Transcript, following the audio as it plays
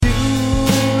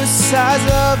sides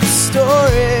of the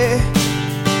story.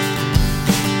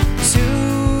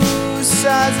 Two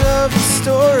sides of the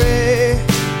story.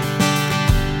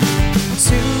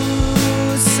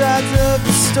 Two sides of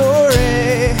the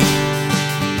story.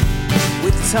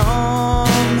 With Tom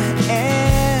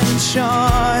and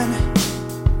Shawn.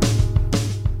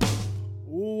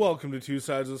 Welcome to Two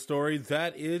Sides of the Story.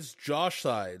 That is Josh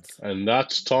Sides. And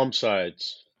that's Tom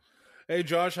Sides. Hey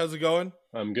Josh, how's it going?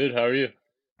 I'm good, how are you?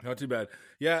 Not too bad.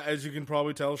 Yeah, as you can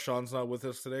probably tell, Shawn's not with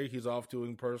us today. He's off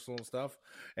doing personal stuff.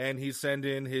 And he sent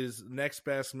in his next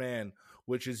best man,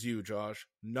 which is you, Josh,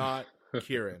 not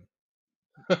Kieran.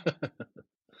 That's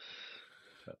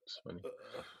funny.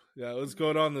 Yeah, what's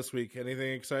going on this week?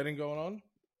 Anything exciting going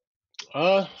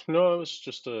on? No, it was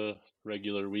just a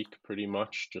regular week pretty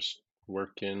much. Just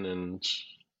working and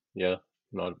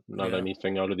not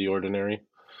anything out of the ordinary.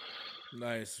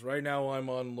 Nice. Right now I'm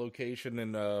on location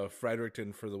in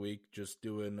Fredericton for the week, just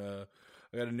doing I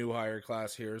got a new hire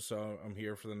class here, so I'm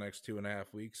here for the next 2.5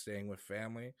 weeks, staying with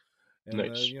family. And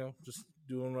Nice. Just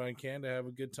doing what I can to have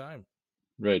a good time.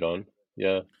 Right on.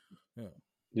 Yeah.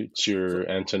 It's your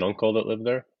aunt and uncle that live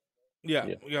there? Yeah,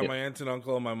 we got my aunt and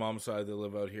uncle on my mom's side that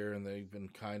live out here, and they've been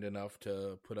kind enough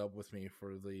to put up with me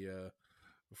for the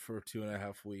for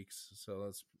 2.5 weeks. So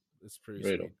it's pretty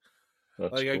Right sweet.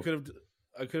 That's Like cool.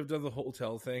 I could have done the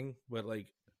hotel thing, but like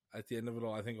at the end of it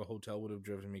all, I think a hotel would have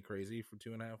driven me crazy for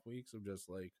 2.5 weeks of just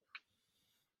like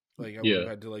I would have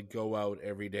had to like go out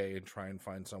every day and try and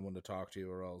find someone to talk to,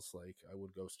 or else like I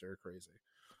would go stir crazy.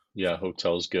 Yeah,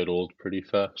 hotels get old pretty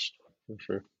fast, for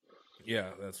sure.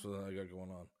 Yeah, that's what I got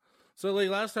going on. So like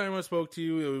last time I spoke to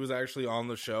you, it was actually on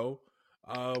the show.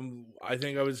 I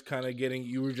think I was kind of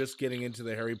you were just getting into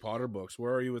the Harry Potter books.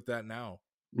 Where are you with that now?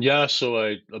 Yeah, so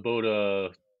about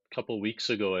a couple weeks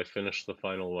ago I finished the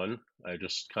final one. I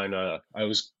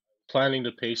was planning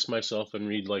to pace myself and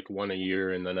read like one a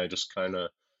year, and then I just kind of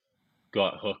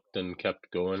got hooked and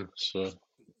kept going. So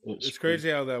it's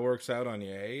crazy how that works out on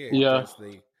you, eh? It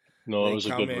was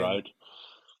a good ride.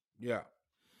 Yeah.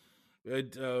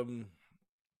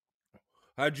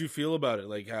 How'd you feel about it?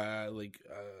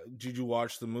 Did you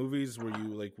watch the movies? Were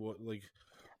you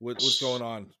what's going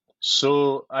on?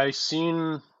 So I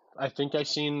think I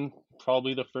seen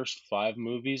probably the first 5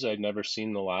 movies. I'd never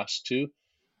seen the last 2,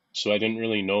 so I didn't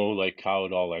really know like how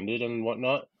it all ended and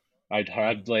whatnot. I'd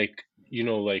had like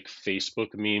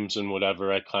Facebook memes and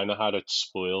whatever. I kind of had it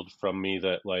spoiled from me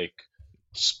that like,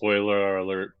 spoiler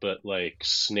alert, but like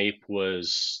Snape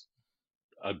was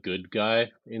a good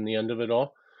guy in the end of it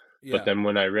all. Yeah. But then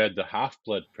when I read the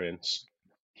Half-Blood Prince,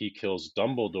 he kills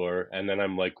Dumbledore, and then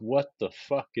I'm like, what the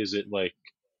fuck is it like?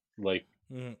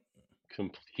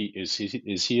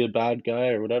 Is he a bad guy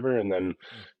or whatever? And then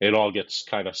it all gets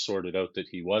kind of sorted out that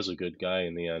he was a good guy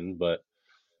in the end, but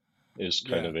it's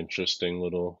kind of interesting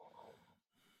little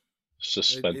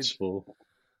suspenseful.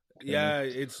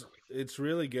 It's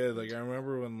really good. Like I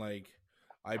remember when like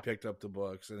I picked up the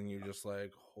books and you're just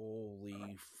like,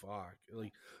 holy fuck.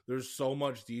 Like there's so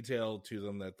much detail to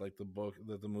them that like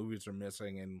the movies are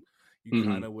missing, and you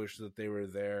kind of wish that they were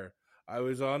there. I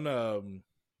was on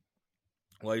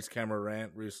Lights Camera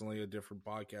Rant recently, a different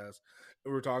podcast.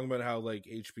 We were talking about how like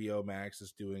HBO Max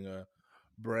is doing a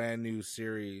brand new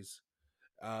series.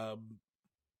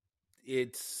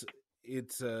 It's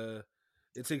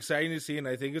exciting to see, and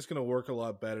I think it's going to work a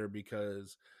lot better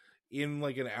because in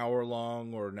like an hour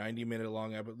long or 90-minute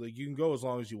long episode, like you can go as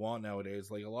long as you want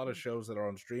nowadays. Like a lot of shows that are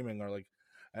on streaming are like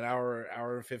an hour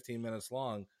and 15 minutes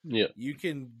long. Yeah, you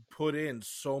can put in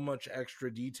so much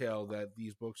extra detail that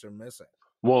these books are missing.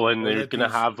 Well, and they're gonna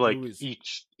have like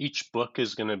each book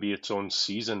is gonna be its own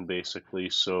season basically.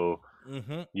 So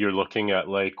you're looking at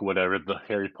like whatever the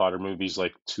Harry Potter movies,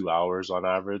 like 2 hours on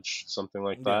average, something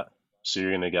like that. So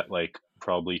you're gonna get like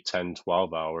probably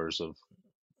 10-12 hours of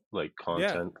like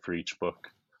content for each book.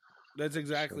 That's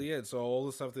exactly it. So all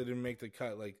the stuff that didn't make the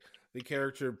cut, like the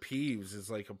character Peeves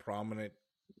is like a prominent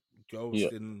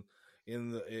ghost in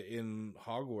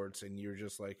Hogwarts, and you're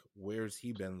just like, where's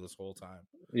he been this whole time?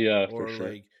 Yeah, for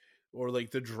sure. Or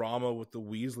the drama with the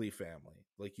Weasley family.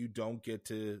 Like you don't get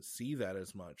to see that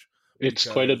as much. It's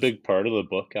quite a big part of the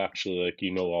book, actually. Like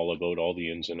all about all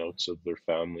the ins and outs of their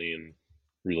family and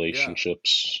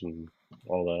relationships and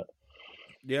all that.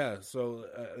 Yeah, so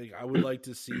I would like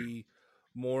to see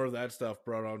more of that stuff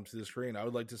brought onto the screen. I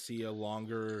would like to see a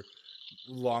longer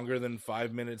than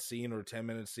 5-minute scene or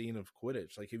 10-minute scene of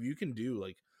Quidditch. Like if you can do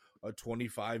like a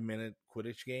 25-minute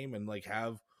Quidditch game and like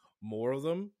have more of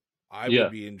them, I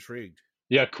would be intrigued.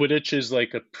 Yeah, Quidditch is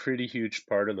like a pretty huge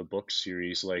part of the book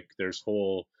series. Like there's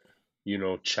whole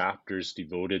chapters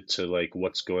devoted to like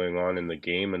what's going on in the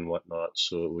game and whatnot.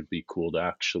 So it would be cool to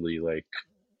actually like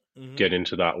Hmm. get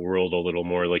into that world a little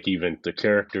more. Like even the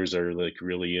characters are like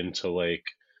really into like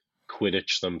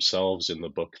Quidditch themselves in the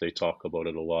book. They talk about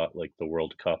it a lot, like the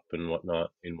World Cup and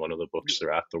whatnot. In one of the books,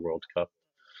 they're at the World Cup.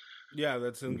 Yeah,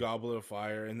 that's in Goblet of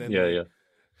Fire, and then Yeah, like yeah.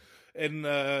 in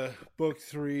book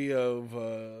 3 of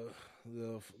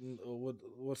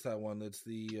what's that one? It's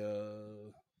the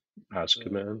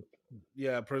Azkaban.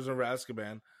 yeah, Prisoner of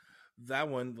Azkaban. That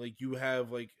one, like you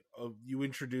have like you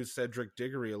introduce Cedric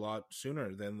Diggory a lot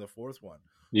sooner than the fourth one,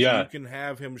 so you Yeah, can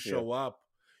have him yeah, show up.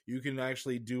 You can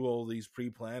actually do all these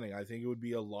pre-planning. I think it would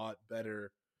be a lot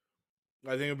better.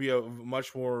 I think it'd be a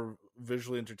much more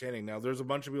visually entertaining. Now, there's a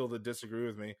bunch of people that disagree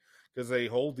with me because they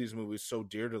hold these movies so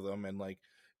dear to them, and like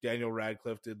Daniel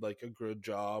Radcliffe did like a good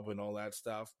job and all that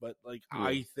stuff. But like,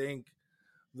 yeah. I think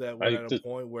that we're I at a did.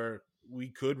 point where we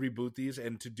could reboot these,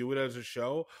 and to do it as a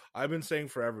show, I've been saying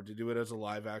forever to do it as a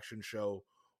live action show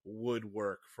would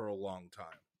work for a long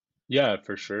time. Yeah,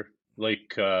 for sure.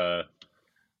 Like the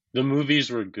movies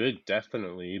were good,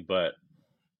 definitely, but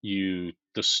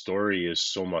the story is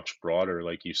so much broader.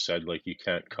 Like you said, like you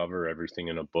can't cover everything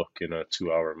in a book in a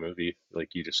 2-hour movie.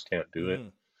 Like you just can't do it. Mm-hmm.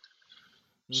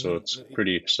 So Mm-hmm. it's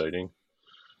pretty exciting.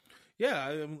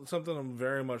 Yeah, something I'm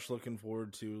very much looking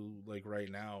forward to, like right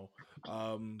now.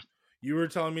 Um, you were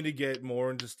telling me to get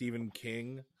more into Stephen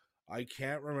King. I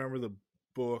can't remember the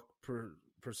book per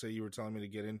se you were telling me to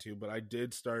get into, but I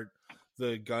did start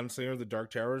the Gunslinger, the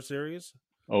Dark Tower series.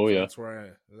 Oh So yeah. that's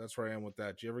where I am with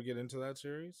that. Did you ever get into that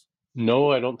series?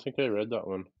 No, I don't think I read that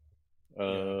one.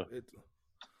 Yeah, Uh,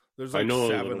 there's I like know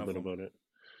a seven little of bit them. about it.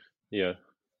 Yeah.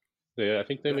 I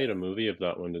think they made a movie of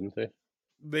that one, didn't they?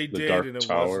 They The did, Dark and it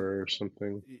was Tower or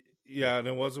something. yeah, and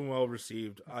it wasn't well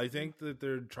received. I think that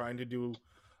they're trying to do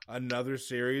another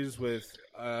series with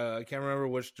I can't remember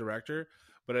which director,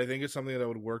 but I think it's something that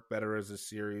would work better as a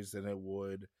series than it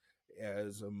would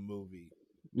as a movie.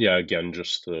 Yeah, again,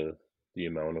 just the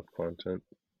amount of content.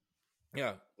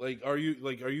 Yeah, like are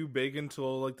you big into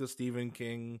like the Stephen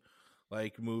King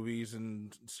like movies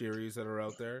and series that are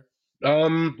out there?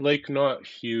 Like not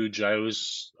huge.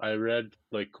 I read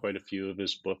like quite a few of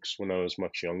his books when I was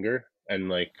much younger, and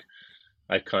like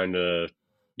I kind of,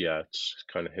 yeah, it's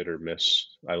kind of hit or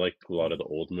miss. I like a lot of Mm. the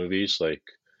old movies. Like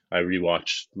I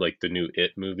rewatched like the new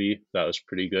It movie. That was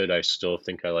pretty good. I still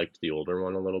think I liked the older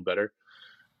one a little better.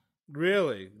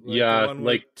 Really? Like the Yeah, one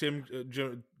with like Tim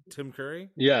Curry?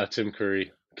 yeah, Tim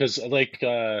Curry. Because like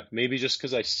maybe just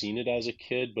because I seen it as a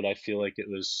kid, but I feel like it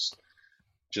was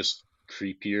just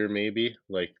creepier maybe.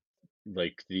 Like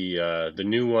the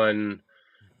new one,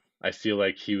 I feel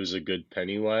like he was a good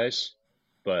Pennywise,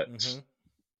 but Mhm.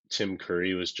 Tim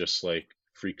Curry was just like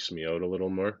freaks me out a little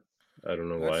more. I don't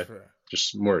know That's why. fair.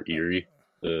 Just more eerie,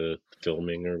 the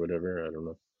filming or whatever. I don't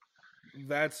know.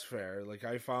 That's fair. Like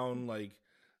I found like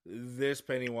this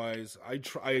Pennywise.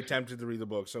 I attempted to read the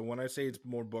book, so when I say it's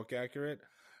more book accurate,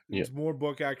 Yeah, it's more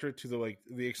book accurate to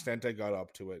the extent I got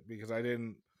up to it because I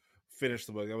didn't finish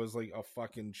the book. That was like a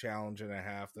fucking challenge and a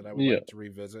half that I would yeah. like to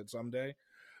revisit someday.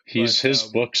 He's But his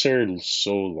books are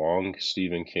so long,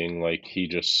 Stephen King. Like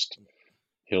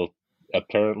he'll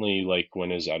apparently like when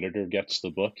his editor gets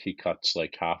the book, he cuts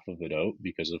like half of it out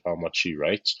because of how much he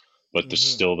writes. But mhm,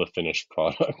 still the finished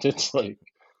product, it's like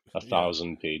a yeah.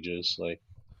 1,000 pages. Like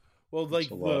Well, it's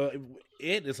like a lot.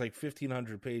 it is like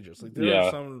 1,500 pages. Like there are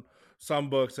Yeah. some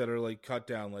books that are like cut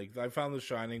down. Like I found The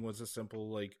Shining was a simple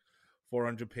like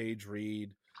 400-page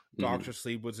read. Mhm. Doctor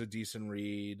Sleep was a decent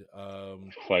read.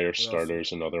 What else? Firestarter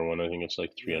is another one. I think it's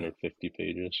like Yeah, 350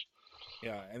 pages.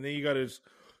 yeah. And then you got his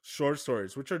short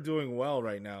stories, which are doing well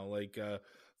right now. Like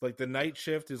the Night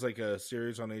Shift is like a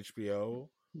series on HBO,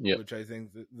 Yeah. which I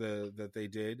think that they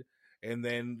did, and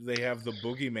then they have the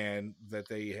Boogeyman that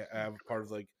they have part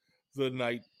of like the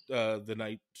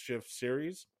Night Shift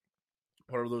series,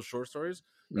 part of those short stories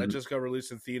that Mhm. just got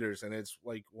released in theaters, and it's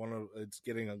like it's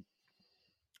getting a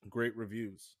great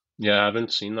reviews. Yeah, I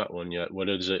haven't seen that one yet. What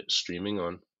is it streaming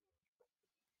on?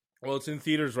 Well, it's in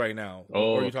theaters right now.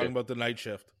 Or Oh, are you talking okay. about the Night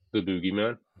Shift? The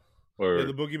Boogeyman? Yeah, Or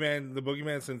The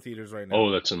Boogeyman's in theaters right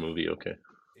oh, now. that's a movie. Okay.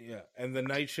 Yeah, and the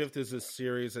Night Shift is a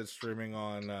series that's streaming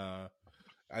on. I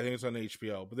think it's on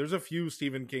HBO. But there's a few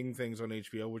Stephen King things on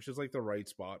HBO, which is like the right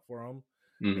spot for him,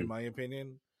 in Hmm. my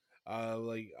opinion.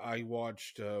 Like I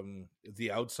watched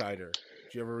The Outsider.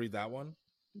 Did you ever read that one?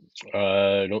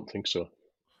 I don't think so.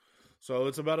 So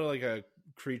it's about like a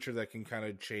creature that can kind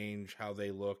of change how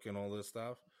they look and all this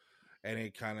stuff, and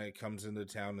it kind of comes into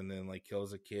town and then like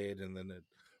kills a kid, and then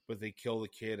but they kill the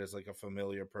kid as like a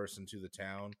familiar person to the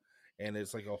town, and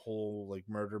it's like a whole like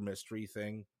murder mystery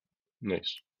thing.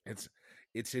 Nice.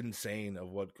 It's insane of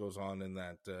what goes on in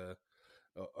that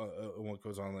what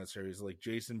goes on in that series. Like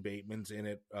Jason Bateman's in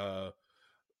it,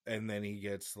 and then he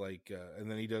gets like, and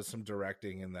then he does some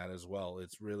directing in that as well.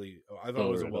 It's really, I thought it Oh,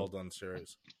 was a right well on. done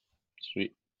series.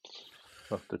 Sweet.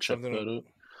 I'll have to check Something, that out.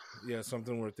 yeah,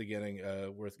 something worth getting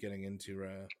into.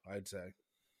 I'd say,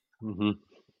 Mm-hmm.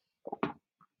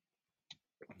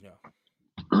 yeah.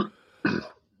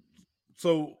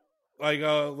 So,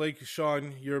 like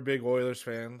Shawn, you're a big Oilers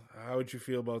fan. How would you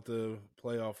feel about the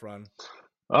playoff run?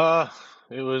 Uh,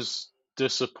 it was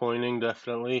disappointing,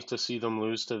 definitely, to see them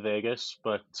lose to Vegas,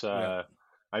 but Yeah,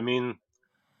 I mean,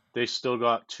 they still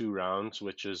got 2 rounds,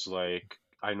 which is like,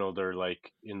 I know they're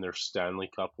like in their Stanley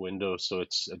Cup window, so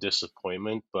it's a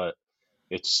disappointment, but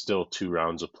it's still 2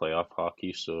 rounds of playoff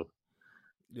hockey, so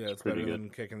yeah, it's it's pretty better good.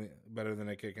 than better than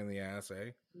a kick in the ass,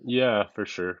 eh? Yeah, for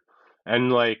sure.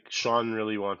 And like Shawn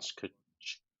really wants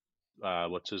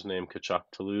what's his name, Kachuk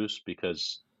to lose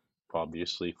because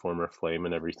obviously former Flame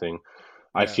and everything.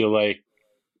 I Yeah, feel like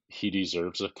he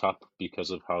deserves a cup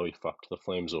because of how he fucked the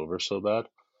Flames over so bad.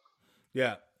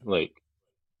 yeah. Like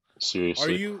Are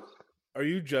seriously. you are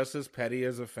you just as petty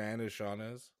as a fan as Shawn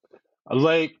is?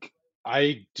 Like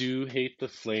I do hate the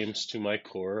Flames to my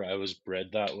core. I was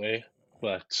bred that way,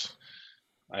 but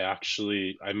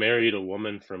I married a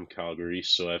woman from Calgary,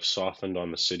 so I've softened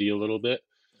on the city a little bit.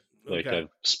 Like Okay, I've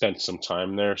spent some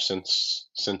time there since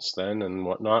then and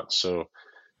whatnot. So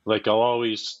like I'll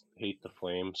always hate the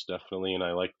Flames, definitely, and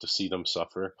I like to see them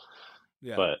suffer.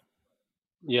 yeah. But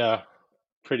yeah,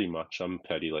 pretty much. I'm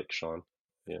petty like Shawn.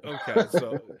 Yeah. Okay,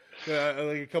 so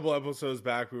like a couple episodes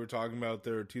back, we were talking about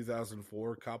their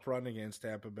 2004 Cup run against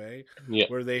Tampa Bay, Yeah.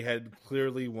 where they had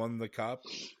clearly won the Cup,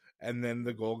 and then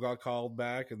the goal got called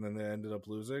back, and then they ended up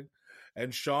losing.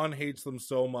 And Shawn hates them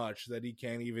so much that he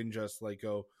can't even just like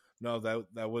go, no,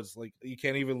 that was like, you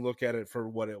can't even look at it for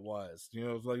what it was. You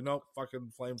know, it's like, nope,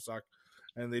 fucking Flames suck,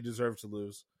 and they deserve to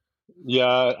lose.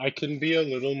 Yeah, I can be a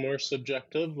little more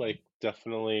subjective. Like,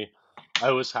 definitely,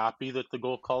 I was happy that the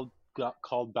goal called got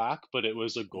called back, but it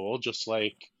was a goal, just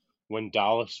like when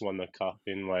Dallas won the cup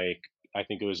in like I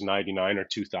think it was '99 or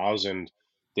 2000.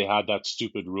 They had that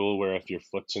stupid rule where if your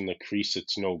foot's in the crease,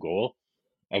 it's no goal,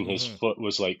 and his Hmm. foot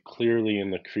was like clearly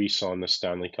in the crease on the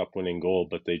Stanley Cup winning goal,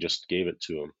 but they just gave it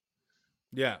to him.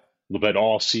 Yeah, But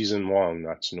all season long,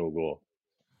 that's no goal.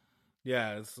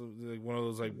 yeah, it's like one of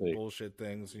those like Like, bullshit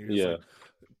things, and you're just yeah. like,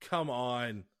 come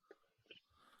on.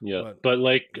 Yeah, But but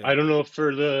like yeah, I don't know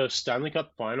for the Stanley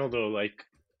Cup final though, like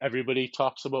everybody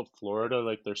talks about Florida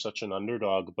like they're such an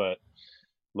underdog, but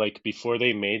like before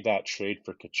they made that trade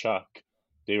for Kachuk,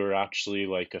 they were actually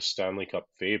like a Stanley Cup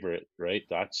favorite, right,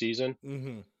 that season.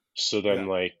 hmm, So then yeah.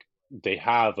 like they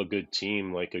have a good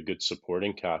team, like a good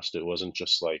supporting cast. It wasn't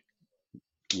just like,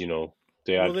 you know,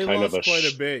 they Well, had they kind of lost quite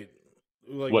a bit.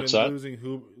 Like what's in that? losing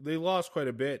who they lost quite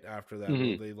a bit after that.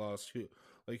 Well, Hmm. they lost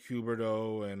like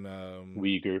Huberto and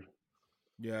Uyghur.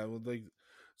 yeah, well, like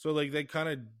so like they kind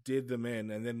of did them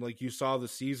in, and then like you saw the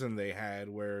season they had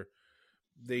where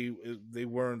they they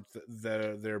weren't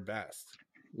their best,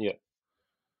 Yeah.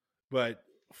 but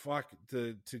fuck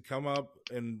to come up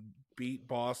and beat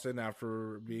Boston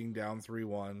after being down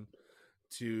 3-1,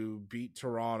 to beat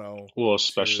Toronto, Well,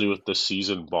 especially to with the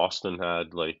season Boston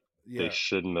had, like they yeah.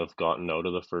 shouldn't have gotten out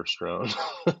of the first round.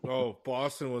 Oh,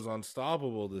 Boston was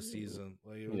unstoppable this season.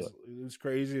 Like Yeah. it was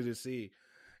crazy to see.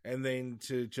 And then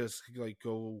to just like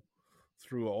go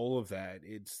through all of that,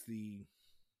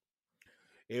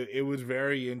 it was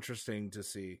very interesting to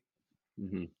see.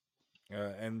 Hmm.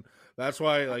 And that's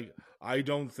why like I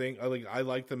don't think I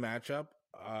like the matchup.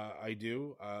 I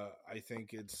do. I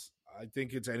think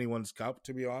it's anyone's cup,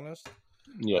 to be honest.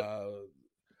 Yeah. Uh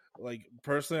like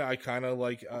personally, I kind of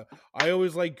like I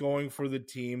always like going for the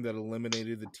team that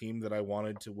eliminated the team that I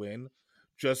wanted to win,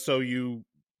 just so you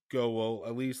go, well,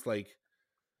 at least like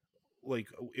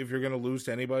if you're gonna lose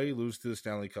to anybody, lose to the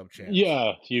Stanley Cup champs.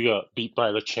 Yeah, you got beat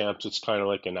by the champs. It's kind of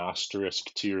like an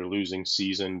asterisk to your losing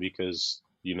season because,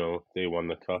 they won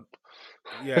the cup.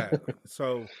 Yeah,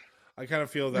 so I kind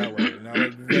of feel that way now.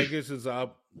 Like Vegas is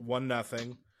up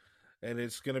 1-0, and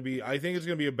it's gonna be, I think it's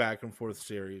gonna be a back and forth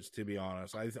series, to be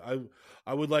honest.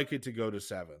 I would like it to go to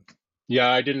 7. Yeah,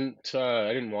 I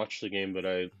didn't watch the game, but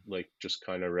I like just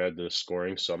kind of read the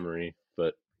scoring summary,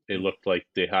 but it looked like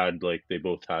they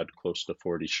both had close to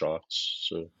 40 shots.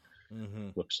 So Mm-hmm.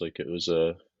 looks like it was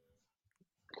a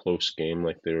close game,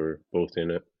 like they were both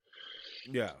in it.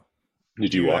 Yeah.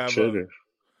 Did Do you you watch have it a or?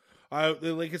 I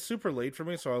like it's super late for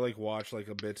me, so I like watch like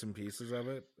a bits and pieces of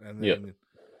it, and Yeah. then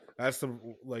that's the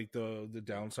like the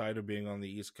downside of being on the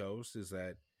East Coast is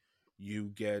that you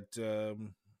get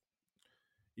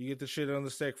you get the shit on the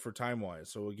stick for time wise.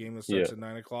 So a game that Yeah, starts at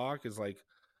 9 o'clock is like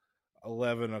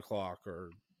 11 o'clock or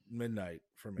midnight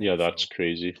for me. yeah, So that's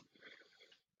crazy.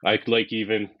 I like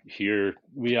even here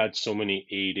we had so many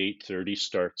 8:30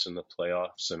 starts in the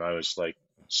playoffs, and I was like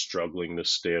struggling to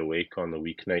stay awake on the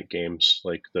weeknight games,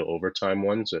 like the overtime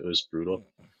ones. It was brutal.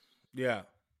 yeah,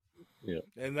 Yeah,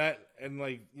 and like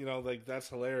like that's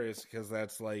hilarious because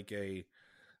that's like an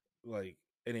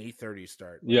 8:30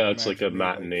 start. Like yeah, it's like a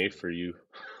imagine me like matinee for you.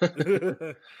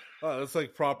 oh, it's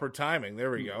like proper timing. There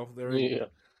we go. Yeah,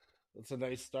 It's a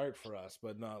nice start for us,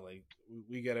 but not like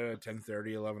we get it at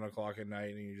 10:30, 11 o'clock at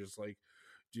night, and you just like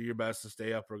do your best to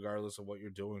stay up regardless of what you're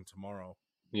doing tomorrow.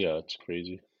 yeah, it's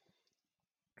crazy.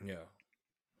 Yeah.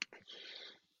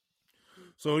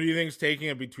 So who do you think's taking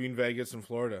it between Vegas and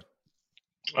Florida?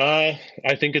 I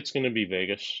think it's gonna be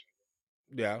Vegas.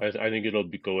 Yeah. I think it'll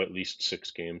go at least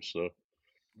 6 games. So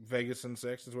Vegas in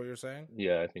 6 is what you're saying?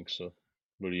 yeah, I think so.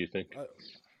 What do you think?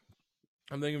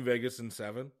 I'm thinking Vegas in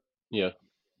 7. Yeah.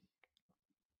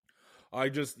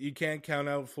 You can't count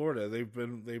out Florida.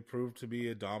 They proved to be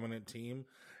a dominant team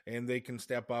and they can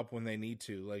step up when they need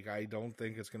to. Like I don't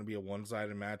think it's going to be a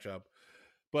one-sided matchup.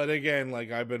 But again,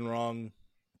 like I've been wrong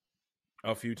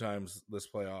a few times this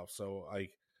playoff, so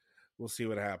we'll see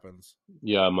what happens.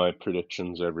 Yeah, my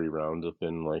predictions every round have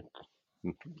been like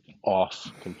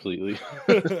off completely.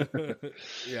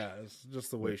 Yeah, it's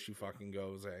just the way she fucking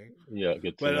goes, eh? Yeah,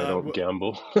 good thing But I don't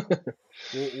gamble.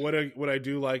 what I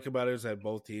do like about it is that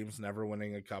both teams never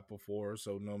winning a cup before,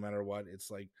 so no matter what,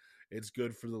 it's like it's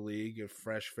good for the league. If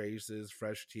fresh faces,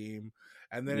 fresh team,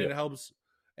 and then Yeah. it helps,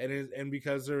 and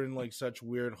because they're in like such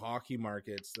weird hockey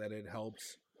markets, that it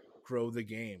helps grow the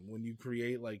game. When you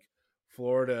create like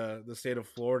Florida, the state of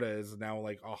Florida is now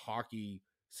like a hockey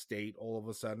state all of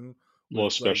a sudden Well,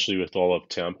 with like especially with all of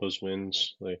Tampa's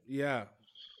wins. Like, yeah,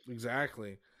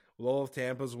 exactly. With all of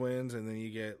Tampa's wins, and then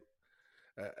you get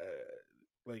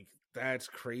like that's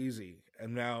crazy.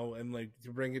 And now, and like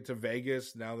to bring it to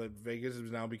Vegas, now that Vegas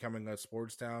is now becoming a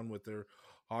sports town with their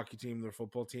hockey team, their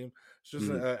football team. It's just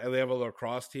they have a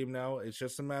lacrosse team now. It's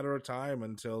just a matter of time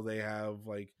until they have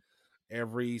like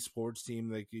every sports team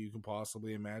that you can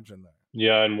possibly imagine there.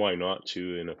 yeah, and why not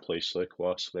too in a place like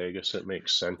Las Vegas? It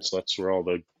makes sense. That's where all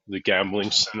the gambling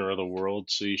center of the world.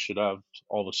 So you should have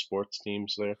all the sports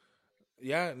teams there.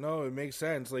 Yeah, no, it makes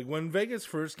sense. Like when Vegas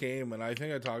first came, and I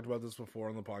think I talked about this before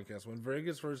on the podcast. When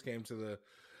Vegas first came to the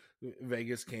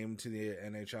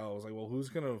NHL, I was like, well, who's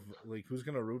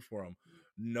gonna root for them?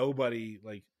 Nobody.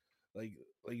 Like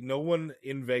no one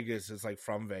in Vegas is like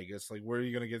from Vegas. Like where are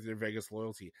you gonna get your Vegas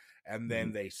loyalty? And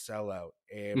then they sell out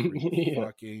every Yeah.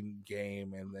 fucking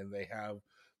game, and then they have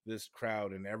this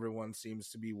crowd, and everyone seems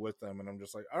to be with them. And I'm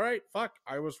just like, all right, fuck,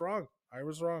 I was wrong.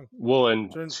 Well,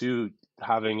 and Turn, two,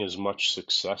 having as much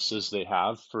success as they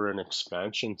have for an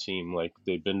expansion team, like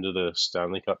they've been to the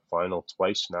Stanley Cup final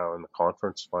twice now and the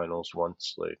conference finals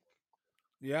once. Like,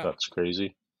 yeah, that's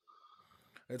crazy.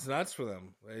 it's nuts for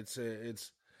them.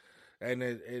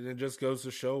 It just goes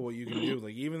to show what you can do.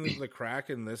 Like even the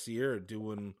Kraken this year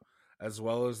doing as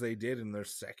well as they did in their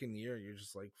second year, you're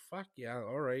just like, fuck yeah,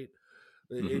 all right.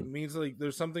 It means like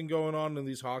there's something going on in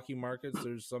these hockey markets.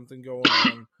 There's something going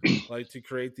on like to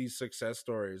create these success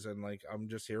stories, and like I'm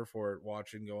just here for it,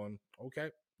 watching, going, okay,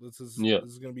 Yeah.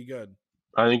 this is gonna be good.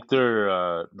 I think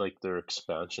their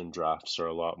expansion drafts are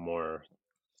a lot more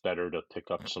better to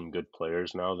pick up some good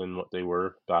players now than what they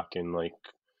were back in like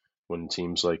when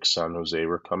teams like San Jose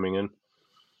were coming in.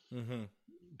 Mm-hmm.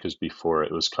 Because before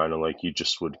it was kind of like you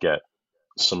just would get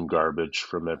some garbage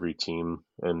from every team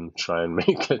and try and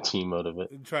make a team out of it.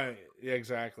 Yeah,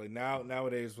 exactly.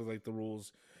 Nowadays with like the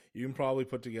rules, you can probably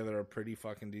put together a pretty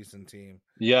fucking decent team,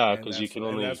 Yeah, and because you can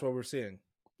only that's what we're seeing.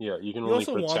 you can You only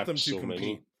also want them protect to so compete.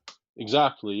 many.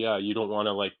 Exactly. Yeah, you don't want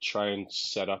to like try and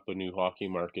set up a new hockey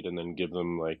market and then give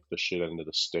them like the shit end of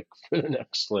the stick for the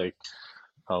next like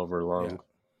however long. Yeah.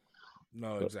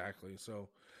 No, exactly. So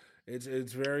it's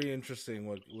very interesting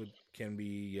what can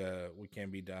be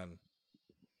done.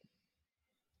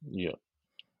 Yeah.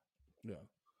 Yeah.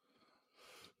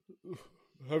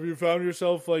 Have you found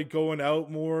yourself like going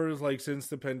out more like since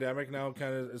the pandemic now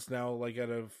kind of it's now like at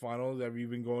a final? Have you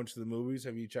been going to the movies?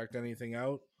 Have you checked anything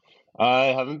out? I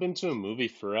haven't been to a movie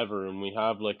forever, and we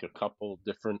have like a couple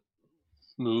different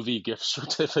movie gift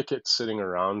certificates sitting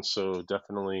around, so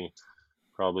definitely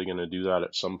probably going to do that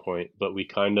at some point. But we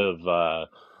kind of,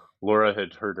 Laura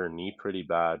had hurt her knee pretty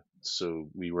bad, so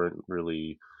we weren't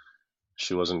really,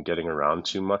 she wasn't getting around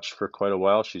too much for quite a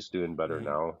while. She's doing better Mm-hmm.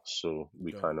 now, so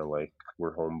we Good. kind of like,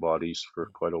 we're homebodies for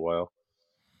quite a while.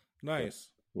 Nice.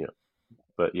 Yeah.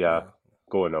 But yeah, Yeah.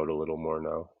 going out a little more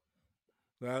now.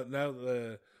 Now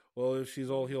the well, if she's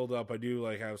all healed up, I do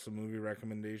like have some movie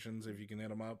recommendations if you can hit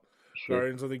them up. Sure.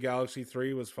 Guardians of the Galaxy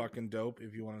 3 was fucking dope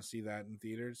if you want to see that in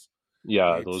theaters.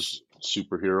 Yeah, It's those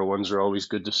superhero ones are always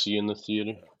good to see in the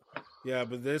theater. yeah,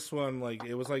 but this one like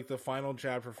it was like the final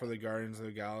chapter for the Guardians of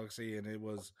the Galaxy and it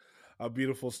was a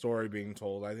beautiful story being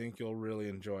told. I think you'll really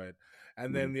enjoy it.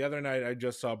 And then the other night I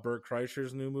just saw Burt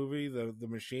Kreischer's new movie, The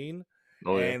Machine.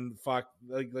 Oh yeah. And fuck,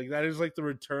 like that is like the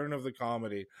return of the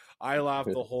comedy. I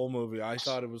laughed the whole movie. I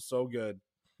thought it was so good.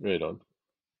 Right on.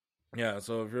 Yeah,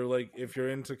 so if you're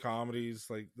into comedies,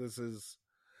 like this is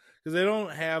because they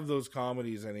don't have those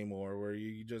comedies anymore where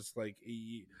you just like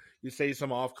you say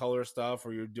some off color stuff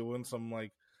or you're doing some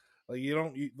like you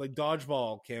don't like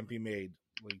dodgeball can't be made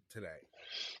like today.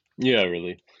 Yeah,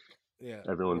 really. Yeah,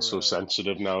 Everyone's so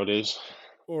sensitive nowadays.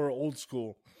 or old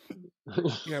school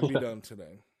can't be done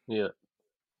today. Yeah.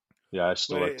 Yeah, I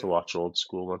still But like to watch old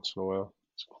school once in a while.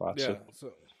 It's classic.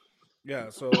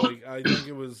 so like I think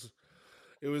it was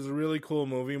a really cool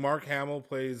movie. Mark Hamill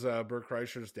plays Burt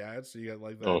Kreischer's dad, so you get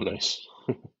like that. Oh, nice.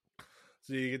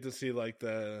 So you get to see like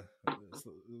that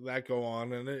go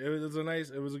on, and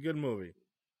it was a good movie.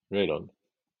 Right on.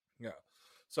 Yeah.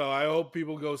 So I hope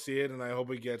people go see it, and I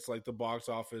hope it gets like the box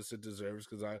office it deserves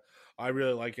because I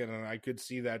really like it, and I could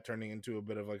see that turning into a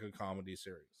bit of like a comedy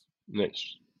series.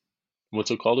 Nice. What's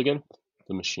it called again?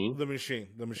 The Machine? The Machine,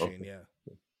 Okay. yeah.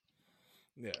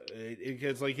 Yeah, it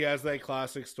gets like he has that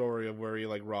classic story of where he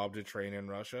like robbed a train in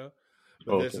Russia,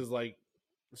 but this is like,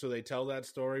 so they tell that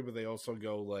story, but they also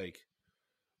go like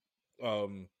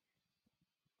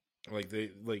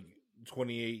they like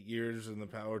 28 years in the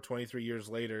power, 23 years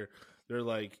later, they're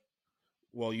like,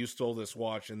 well, you stole this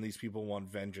watch, and these people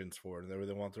want vengeance for it.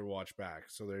 They want their watch back,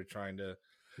 so they're trying to,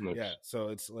 Nice. yeah. So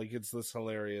it's like it's this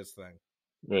hilarious thing.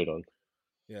 Right on.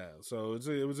 Yeah, so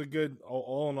it was a good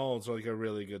all in all. It's like a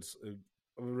really good,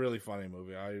 a really funny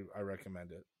movie. I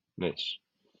recommend it. Nice.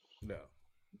 Yeah.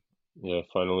 Yeah,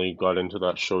 finally got into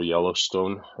that show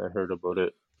Yellowstone. I heard about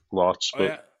it lots,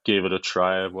 but gave it a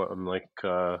try. I'm like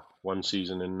one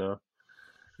season in now.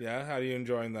 Yeah, how are you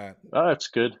enjoying that? It's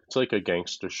good. It's like a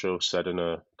gangster show set in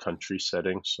a country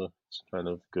setting, so it's kind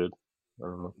of good. I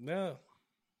don't know. Yeah,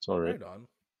 it's all right. Right on.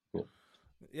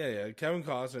 Yeah. Kevin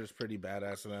Costner is pretty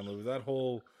badass in that movie. That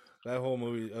whole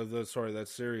movie, that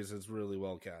series is really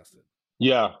well casted.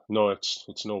 Yeah, no, it's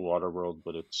no Waterworld,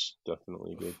 but it's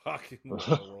definitely good. Fucking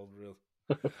Waterworld,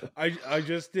 really. I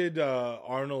just did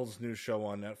Arnold's new show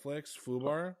on Netflix,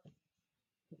 Fubar.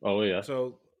 Oh yeah.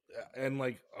 So and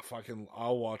like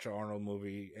I'll watch an Arnold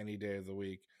movie any day of the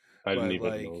week. I didn't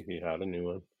even know he had a new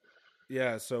one.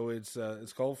 Yeah, so it's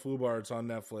called Fubar. It's on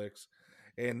Netflix,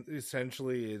 and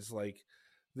essentially it's like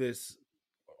this.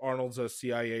 Arnold's a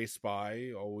CIA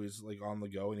spy, always like on the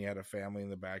go, and he had a family in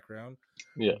the background.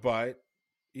 Yeah, but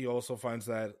he also finds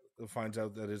out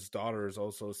that his daughter is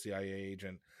also a CIA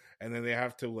agent, and then they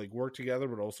have to like work together,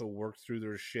 but also work through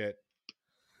their shit.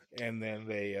 And then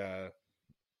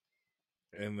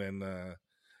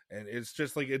and it's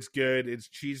just like it's good. It's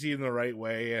cheesy in the right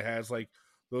way. It has like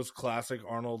those classic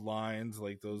Arnold lines,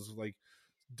 like those like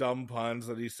dumb puns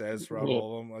that he says throughout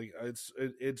all of them. Like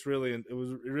it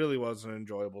really was an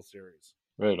enjoyable series.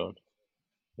 Right on.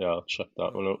 Yeah, I'll check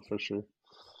that one out for sure.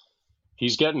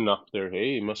 He's getting up there.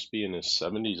 Hey, he must be in his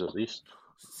 70s at least.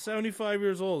 75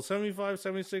 years old. 75,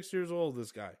 76 years old,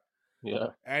 this guy. Yeah.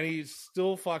 And he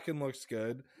still fucking looks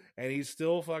good. And he's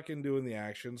still fucking doing the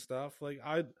action stuff.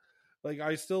 I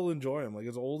still enjoy him. Like,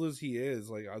 as old as he is,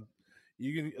 they're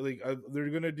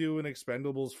gonna do an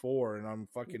Expendables 4, and I'm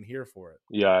fucking here for it.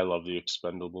 Yeah, I love the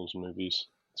Expendables movies.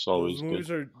 It's always Those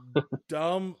movies are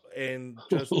dumb and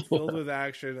just filled with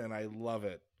action, and I love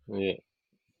it. Yeah,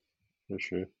 for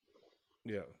sure.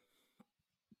 Yeah.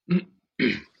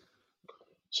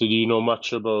 So, do you know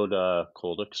much about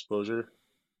cold exposure,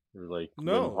 or like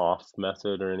Wimhof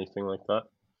method, or anything like that?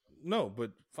 No, but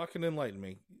fucking enlighten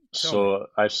me. Tell me.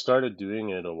 I started doing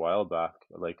it a while back.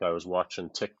 Like I was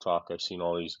watching TikTok. I've seen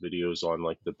all these videos on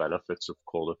like the benefits of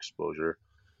cold exposure.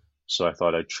 So I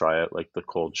thought I'd try it, like the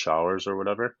cold showers or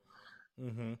whatever.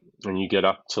 Mm-hmm. And you get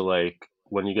up to like,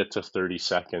 when you get to 30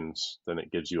 seconds, then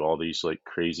it gives you all these like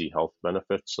crazy health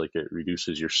benefits. Like it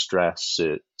reduces your stress.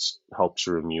 It helps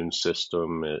your immune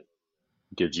system. It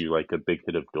gives you like a big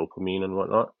hit of dopamine and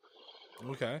whatnot.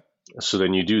 Okay. So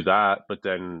then you do that, but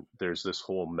then there's this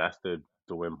whole method,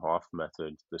 the Wim Hof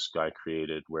method, this guy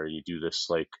created, where you do this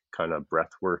like kind of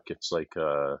breath work. It's like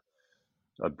a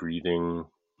breathing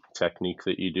technique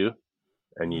that you do,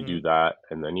 and you do that,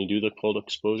 and then you do the cold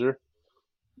exposure,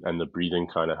 and the breathing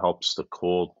kind of helps the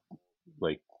cold,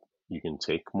 like you can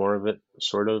take more of it,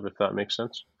 sort of, if that makes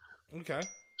sense. Okay.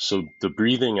 So the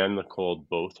breathing and the cold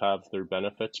both have their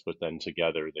benefits, but then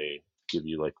together they give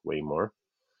you like way more.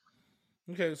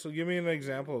 Okay, so give me an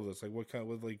example of this. Like,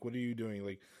 what are you doing?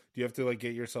 Like, do you have to like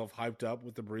get yourself hyped up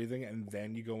with the breathing and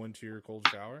then you go into your cold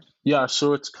shower? Yeah,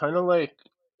 so it's kind of like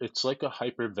it's like a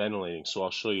hyperventilating. So I'll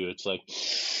show you. It's like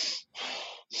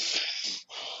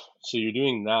so you're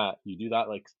doing that. You do that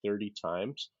like 30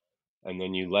 times and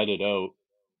then you let it out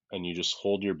and you just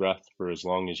hold your breath for as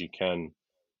long as you can,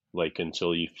 like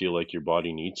until you feel like your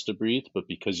body needs to breathe. But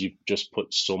because you've just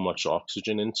put so much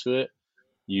oxygen into it,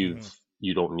 Mm-hmm.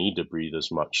 you don't need to breathe as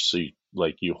much. So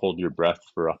you hold your breath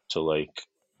for up to like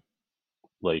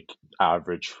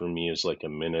average for me is like a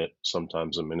minute,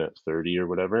 sometimes a minute 30 or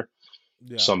whatever.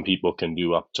 Yeah. Some people can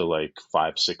do up to like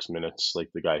 5 6 minutes, like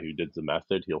the guy who did the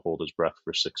method, he'll hold his breath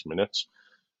for 6 minutes.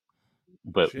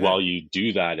 But while Shit. you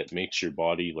do that, it makes your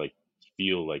body like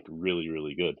feel like really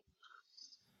really good.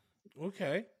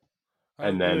 Okay.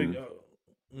 And then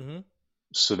mm-hmm.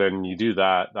 so then you do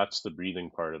that, that's the breathing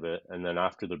part of it. And then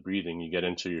after the breathing you get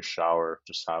into your shower,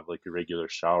 just have like a regular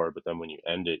shower, but then when you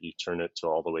end it you turn it to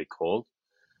all the way cold.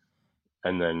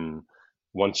 And then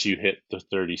once you hit the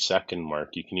 30-second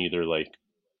mark, you can either like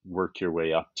work your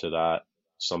way up to that.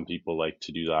 Some people like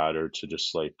to do that, or to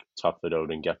just like tough it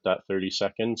out and get that 30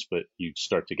 seconds, but you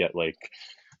start to get like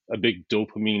a big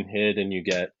dopamine hit and you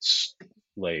get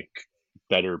like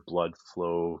better blood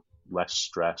flow, less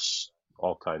stress,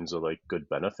 all kinds of like good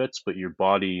benefits, but your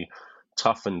body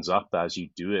toughens up as you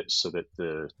do it so that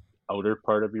the outer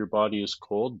part of your body is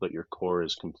cold, but your core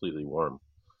is completely warm.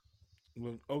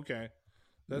 Well, okay.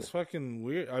 That's fucking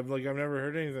weird. I've never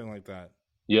heard anything like that.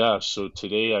 Yeah, so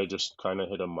today I just kind of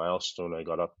hit a milestone.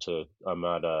 I'm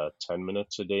at 10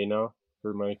 minutes a day now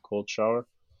for my cold shower.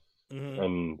 Mm-hmm.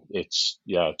 And it's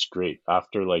great.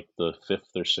 After like the fifth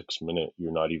or sixth minute,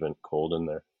 you're not even cold in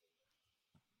there.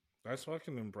 That's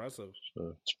fucking impressive.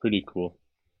 So it's pretty cool.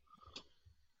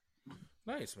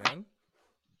 Nice, man.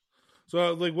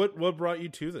 So, like, what brought you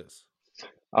to this?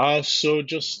 So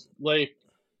just like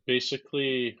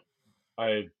basically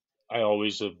I I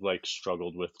always have like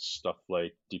struggled with stuff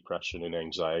like depression and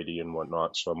anxiety and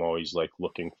whatnot. So I'm always like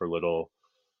looking for little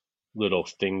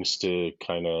things to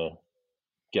kind of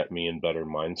get me in better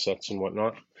mindsets and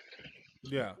whatnot.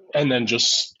 Yeah. And then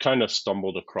just kind of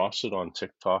stumbled across it on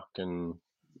TikTok and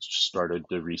started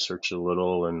to research a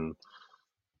little and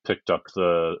picked up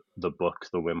the book,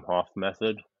 the Wimhof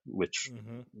method, which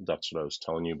Mm-hmm. that's what I was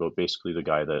telling you about. Basically, the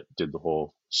guy that did the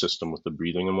whole system with the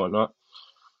breathing and whatnot.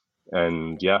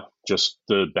 And yeah, just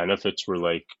the benefits were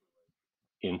like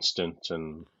instant,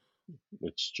 and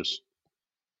it's just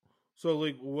So,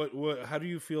 like, what? How do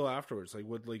you feel afterwards? Like,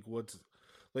 what's,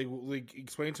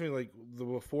 explain to me, like, the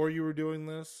before you were doing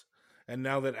this, and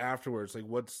now that afterwards, like,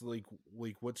 what's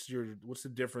the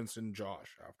difference in Josh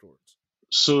afterwards?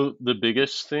 so the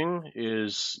biggest thing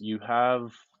is you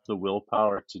have the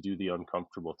willpower to do the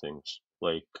uncomfortable things,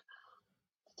 like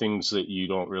things that you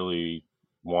don't really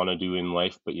want to do in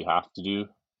life, but you have to do,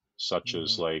 such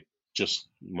as Mm-hmm. like just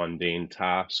mundane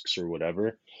tasks or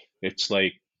whatever. It's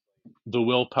like the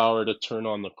willpower to turn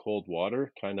on the cold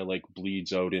water kind of like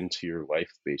bleeds out into your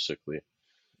life, basically.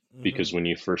 Mm-hmm. Because when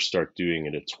you first start doing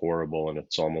it, it's horrible and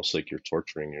it's almost like you're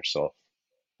torturing yourself.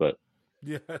 But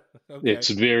Yeah. Okay. it's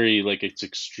very like it's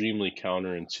extremely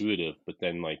counterintuitive, but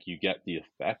then like you get the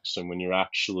effects. And when you're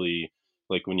actually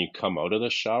like when you come out of the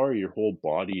shower, your whole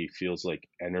body feels like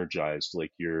energized,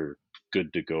 like you're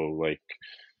good to go, like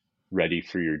ready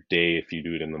for your day if you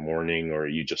do it in the morning, or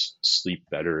you just sleep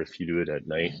better if you do it at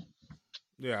night.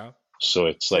 Yeah. So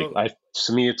it's like So, I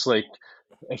to me it's like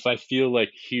if I feel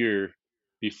like here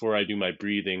before I do my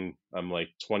breathing, I'm like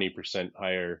 20%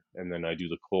 higher, and then I do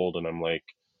the cold and I'm like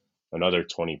another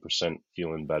 20%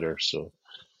 feeling better. So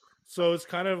so it's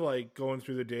kind of like going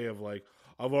through the day of like,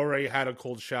 I've already had a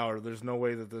cold shower. There's no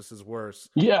way that this is worse,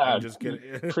 yeah, and just get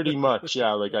it. pretty much.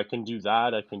 Yeah, like I can do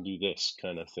that, I can do this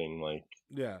kind of thing. Like,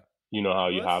 Yeah. you know how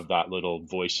Well, you that's have that little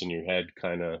voice in your head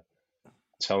kind of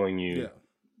telling you, yeah.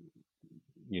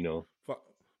 you know, Fuck,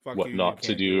 fuck what you. You not to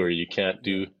can't do do or it. you can't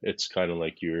Yeah. do. It's kind of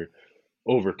like you're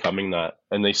overcoming that.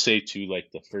 And they say too,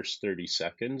 like the first 30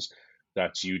 seconds,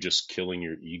 that's you just killing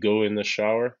your ego in the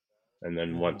shower. And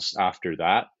then Mm-hmm. once after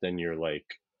that, then you're like,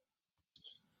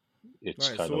 it's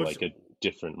Nice. kind of like a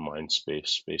different mind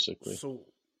space, basically. So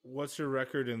what's your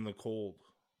record in the cold?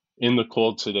 In the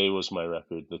cold today was my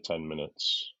record, the 10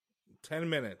 minutes. 10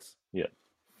 minutes. Yeah.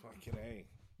 Fucking A.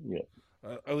 Yeah.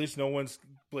 At least no one's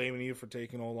blaming you for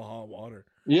taking all the hot water.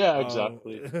 Yeah,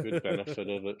 exactly. Good benefit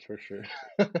of it for sure.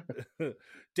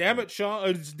 Damn it,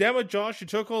 Shawn! Damn it, Josh! You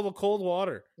took all the cold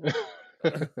water.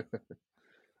 Yeah.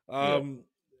 um,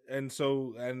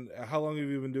 and how long have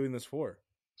you been doing this for?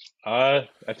 I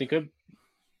think I've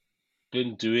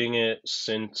been doing it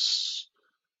since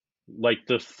like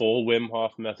the full Wim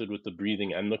Hof method with the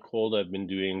breathing and the cold. I've been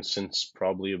doing since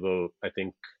probably about, I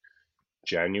think,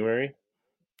 January.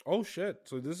 Oh shit!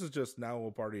 So this is just now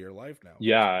a part of your life now.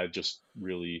 Yeah, I just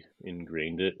really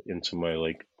ingrained it into my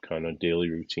like kind of daily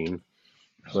routine.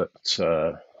 But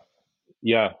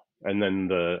yeah, and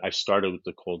then I started with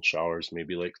the cold showers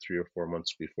maybe like 3 or 4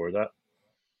 months before that.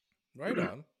 Right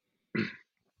on.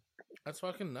 That's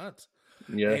fucking nuts.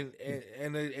 Yeah.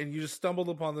 And you just stumbled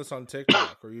upon this on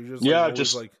TikTok, or you just like Yeah, always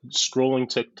just like scrolling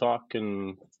TikTok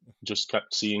and just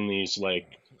kept seeing these like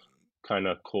kind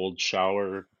of cold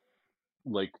shower,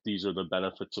 like these are the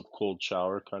benefits of cold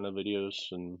shower kind of videos,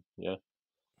 and yeah.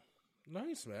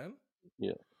 nice, man.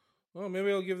 Yeah. Well,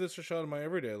 maybe I'll give this a shot in my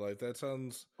everyday life. That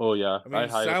sounds. Oh yeah, I mean, it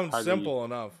sounds simple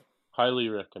enough. highly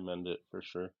recommend it for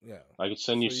sure. Yeah. I could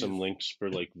send you So some links for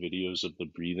like videos of the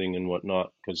breathing and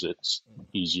whatnot because it's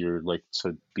easier like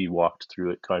to be walked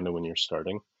through it kind of when you're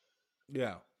starting.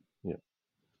 Yeah. Yeah.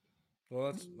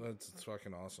 Well, that's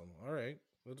fucking awesome. All right.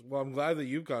 Well, I'm glad that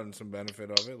you've gotten some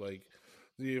benefit of it. Like,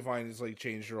 do you find it's like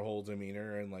changed your whole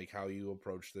demeanor and like how you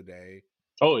approach the day?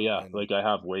 Oh yeah, And like I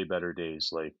have way better days.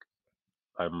 Like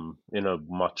I'm in a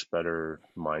much better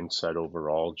mindset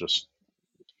overall. Just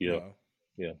yeah,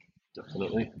 yeah, yeah,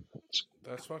 definitely.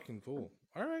 that's fucking cool.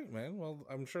 All right, man. Well,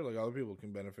 I'm sure like other people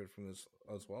can benefit from this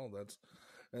as well.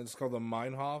 And it's called the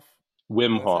Wimhof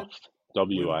Wimhof, method.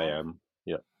 Wimhof. WIM.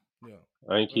 Yeah. Yeah,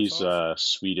 I think that's he's awesome.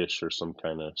 Swedish or some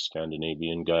kind of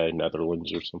Scandinavian guy,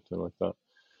 Netherlands or something like that.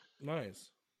 Nice.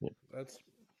 Yeah. That's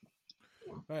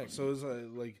nice. So is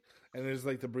like, and is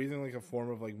like the breathing like a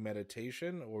form of like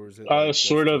meditation, or is it like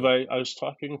Sort just of. to? I was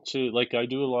talking to like I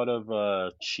do a lot of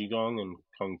qigong and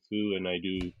kung fu, and I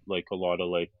do like a lot of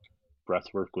like breath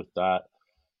work with that.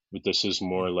 But this is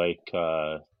more like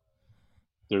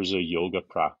there's a yoga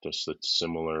practice that's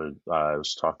similar. I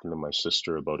was talking to my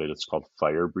sister about it. It's called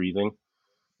fire breathing,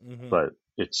 Mm-hmm. but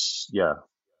it's yeah,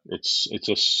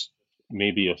 it's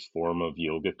maybe a form of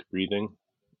yogic breathing,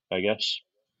 I guess.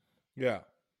 Yeah.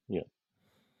 Yeah.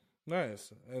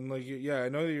 Nice. And like yeah, I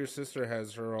know that your sister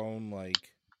has her own like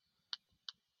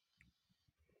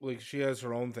she has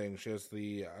her own thing. She has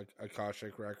the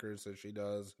Akashic records that she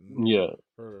does and Yeah. Yeah.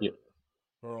 her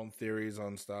her own theories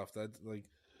on stuff. That like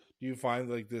do you find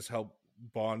like this help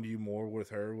bond you more with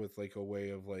her with like a way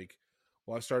of like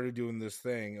well I started doing this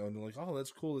thing and like oh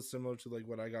that's cool, it's similar to like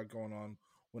what I got going on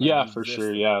when I Yeah, do for this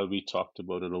sure. thing. Yeah, we talked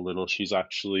about it a little. She's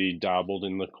actually dabbled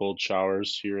in the cold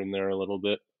showers here and there a little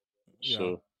bit. Yeah.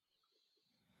 So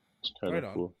it's kind Right of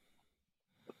on. cool.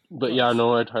 But yeah, Nice.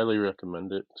 no, I'd highly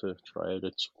recommend it to try it.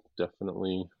 It's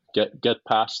definitely get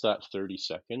past that 30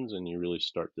 seconds and you really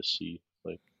start to see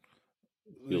like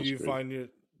Do feels you great. find you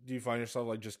do you find yourself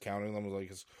like just counting them like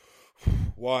it's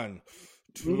 1,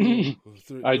 2,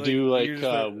 3 I like do you're like just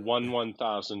like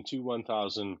 1,000,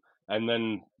 1,000, and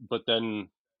then but then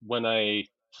when I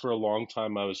for a long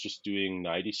time I was just doing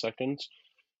 90 seconds,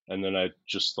 and then I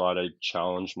just thought I'd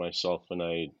challenge myself and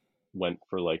I went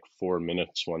for like 4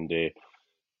 minutes one day,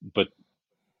 but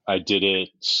I did it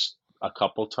a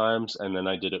couple times and then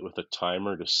I did it with a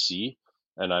timer to see,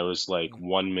 and I was like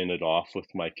 1 minute off with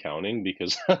my counting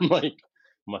because I'm like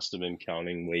must have been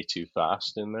counting way too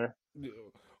fast in there.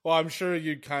 well, I'm sure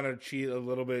you kind of cheat a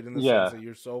little bit in the sense Yeah, that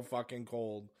you're so fucking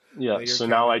cold yeah. that you're So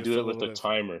now I counting do just a it with little a bit.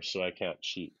 timer so I can't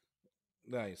cheat,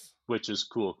 Nice. which is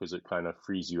cool because it kind of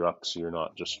frees you up so you're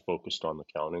not just focused on the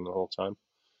counting the whole time.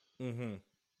 Mm-hmm.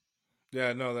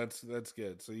 Yeah, no, that's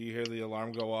good. So you hear the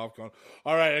alarm go off, going,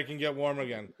 "All right, I can get warm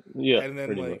again," Yeah, and then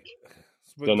pretty like, much.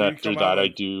 but Then do you after come out that, I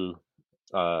like, do.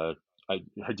 Uh,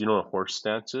 do you know what a horse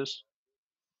stance is?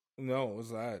 no, what was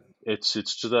that? It's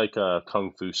just like a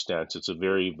kung fu stance. It's a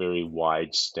very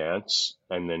wide stance,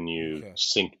 and then you Okay.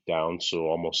 sink down, so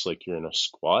almost like you're in a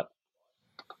squat.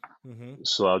 Mm-hmm.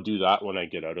 So I'll do that when I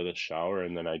get out of the shower,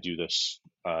 and then I do this.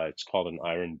 It's called an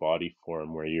iron body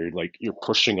form, where you're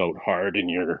pushing out hard and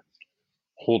you're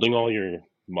holding all your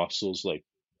muscles like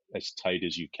as tight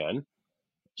as you can.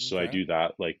 So I Okay. do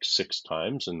that like 6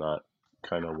 times, and that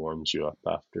kind of warms you up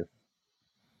after.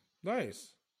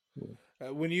 Nice.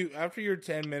 When you after your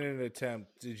 10-minute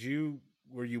attempt,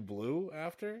 were you blue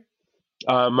after?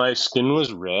 My skin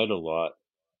was red a lot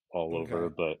all over,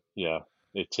 Okay. but yeah,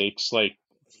 it takes like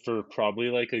for probably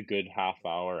like a good half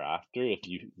hour after, if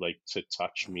you like to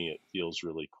touch me, it feels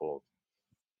really cold.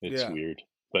 It's Yeah, weird.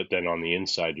 But then on the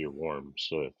inside you're warm,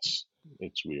 so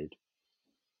it's weird.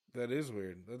 that is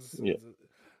weird. Yeah.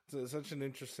 It's such an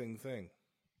interesting thing.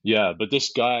 Yeah, but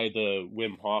this guy, the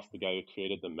Wim Hof, the guy who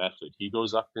created the method, he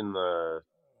goes up in the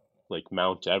like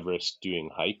Mount Everest doing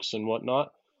hikes and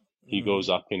whatnot. He goes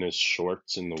up in his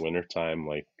shorts in the wintertime,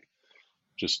 like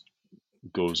just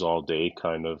goes all day,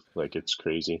 kind of like it's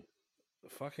crazy.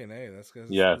 Fucking A, that's because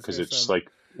Yeah, this because guy it's sounds. like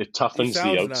it He toughens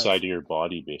the sounds outside of nuts. your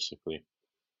body, basically.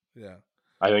 Yeah.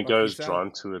 I think Fuck. I He was sound.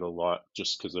 drawn to it a lot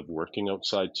just because of working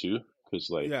outside too, because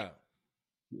like Yeah.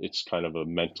 it's kind of a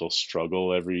mental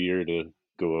struggle every year to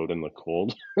go out in the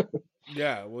cold.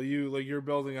 Yeah. Well, you're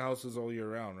building houses all year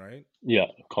round, right? Yeah,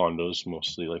 condos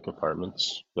mostly, like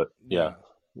apartments, but yeah, Yeah.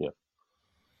 yeah,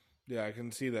 Yeah. I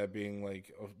can see that being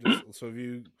like just so if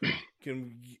you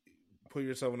can put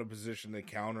yourself in a position to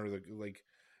counter the like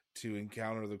to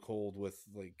encounter the cold with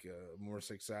like more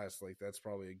success, like that's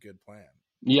probably a good plan.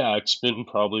 yeah. It's been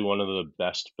probably one of the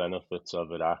best benefits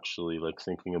of it, actually. Like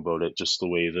thinking about it, just the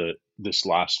way that this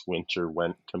last winter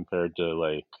went compared to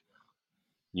like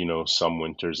some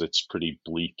winters, it's pretty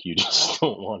bleak. You just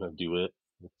don't want to do it.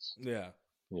 It's, Yeah.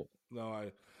 yeah, No,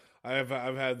 I've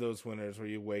had those winters where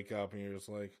you wake up and you're just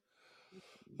like,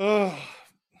 oh,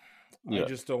 I yeah,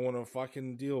 just don't want to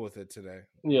fucking deal with it today.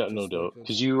 yeah, no Just like doubt.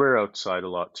 Because it's you were outside a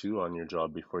lot too on your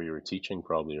job before you were teaching,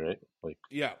 probably, right? Like,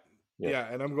 yeah, yeah. yeah,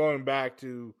 and I'm going back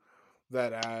to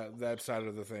that side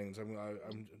of the things.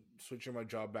 I'm switching my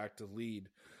job back to lead.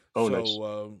 Oh, nice.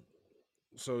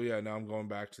 So yeah, now I'm going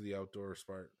back to the outdoors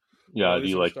part. But at Yeah, do least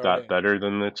you I'm like that starting. better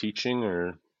than the teaching,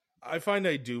 or? I find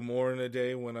I do more in a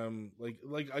day when I'm like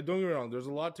I don't get me wrong. There's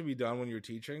a lot to be done when you're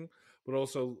teaching, but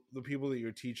also the people that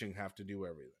you're teaching have to do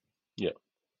everything. Yeah,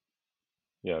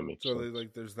 yeah, it makes So sense.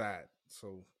 there's that.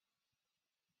 So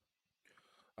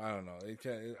I don't know.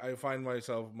 I find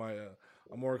myself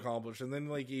I'm more accomplished, and then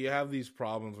like you have these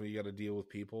problems where you got to deal with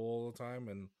people all the time,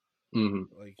 and Hmm.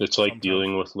 like It's like sometimes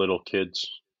dealing with little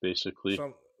kids, basically.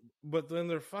 some, but then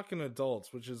they're fucking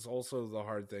adults, which is also the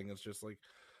hard thing. It's just like,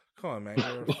 come on, man,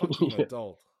 you're a fucking Yeah,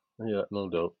 adult. yeah, no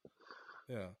doubt.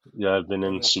 Yeah, Yeah, I've been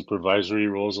in and supervisory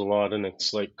roles a lot, and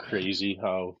it's like crazy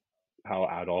how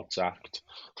adults act.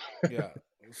 yeah.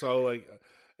 So like,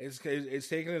 it's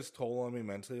taking its toll on me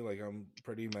mentally. Like I'm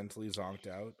pretty mentally zonked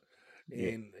out,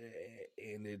 Yeah,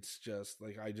 and it's just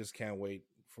like I just can't wait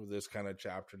for this kind of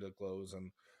chapter to close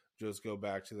and just go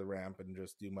back to the ramp and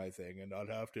just do my thing and not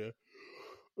have to.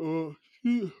 Uh,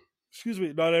 excuse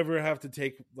me, not ever have to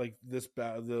take like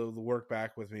the work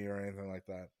back with me or anything like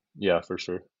that. yeah, for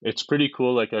sure. It's pretty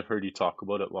cool. Like I've heard you talk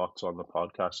about it lots on the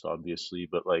podcast, obviously,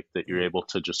 but like that you're Mm. able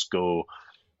to just go,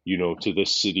 to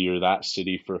this city or that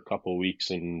city for a couple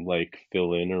weeks and like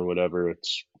fill in or whatever.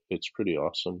 It's pretty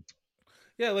awesome.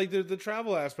 Yeah, like the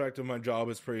travel aspect of my job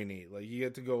is pretty neat. Like you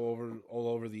get to go over all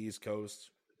over the East Coast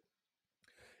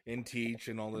and teach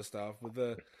and all this stuff. But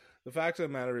the fact of the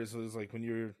matter is like when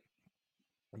you're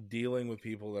dealing with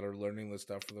people that are learning this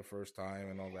stuff for the first time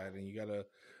and all that, and you gotta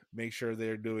make sure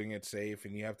they're doing it safe,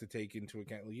 and you have to take into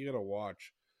account like you gotta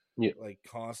watch Yeah, like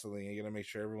constantly. And you gotta make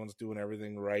sure everyone's doing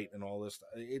everything right and all this stuff.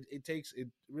 It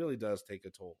really does take a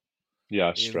toll.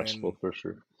 yeah, And stressful then for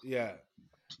sure. yeah,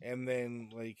 and then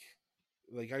like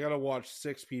I gotta watch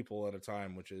 6 people at a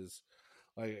time, which is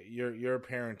like you're a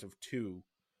parent of 2.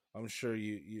 I'm sure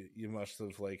you must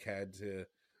have like had to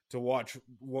watch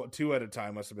 2 at a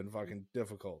time. Must have been fucking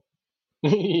difficult.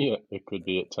 Yeah, it could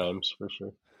be at times for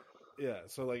sure. Yeah,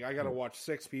 so like I gotta watch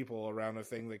 6 people around a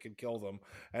thing that could kill them,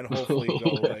 and hopefully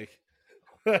go Yeah. like,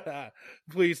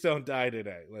 please don't die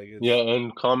today. Like Yeah, it's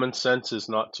and common sense is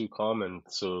not too common,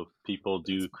 so people it's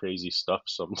do crazy stuff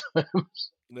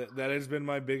sometimes. that has been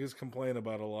my biggest complaint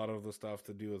about a lot of the stuff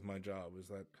to do with my job is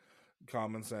that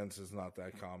common sense is not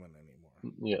that common anymore.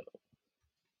 Yeah,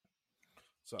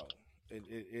 So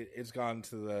it's gotten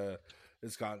to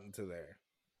there,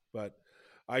 but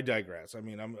I digress. I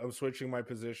mean, I'm switching my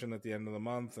position at the end of the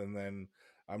month, and then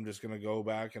I'm just gonna go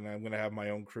back and I'm gonna have my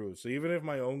own crew. So even if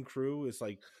my own crew is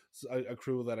like a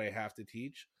crew that I have to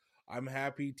teach, I'm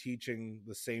happy teaching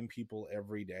the same people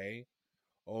every day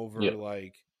yeah, over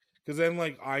like because then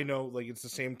like I know like it's the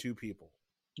same 2 people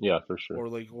yeah, for sure. or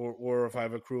like or if I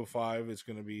have a crew of 5, it's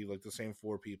going to be like the same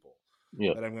 4 people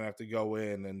Yeah, that I'm going to have to go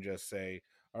in and just say,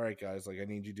 all right, guys, like I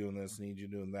need you doing this, need you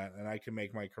doing that, and I can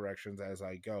make my corrections as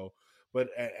I go. But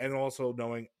and also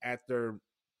knowing at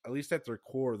least at their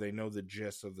core, they know the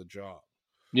gist of the job.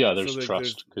 yeah. So There's like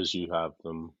trust because you're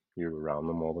around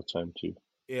them all the time too.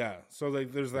 yeah, so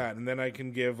like there's that, and then I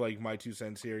can give like my 2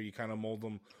 cents here. You kind of mold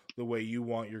them the way you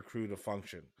want your crew to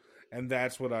function, and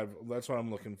that's what I'm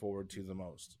looking forward to the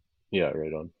most. Yeah,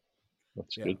 right on.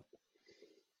 That's Yeah, good.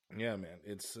 yeah, man.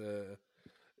 It's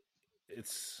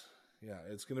yeah,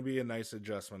 it's gonna be a nice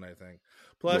adjustment, I think.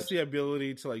 Plus, Nice. the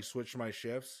ability to like switch my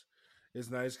shifts is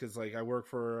nice because like I work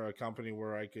for a company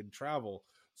where I could travel,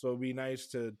 So it'd be nice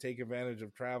to take advantage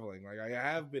of traveling. Like I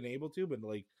have been able to, but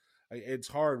like it's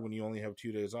hard when you only have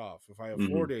 2 days off. If I have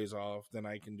 4 days off, then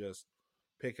I can just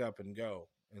pick up and go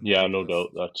and Yeah, like no just doubt.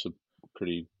 That's a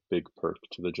pretty big perk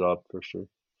to the job for sure.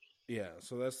 yeah.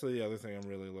 So that's the other thing I'm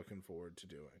really looking forward to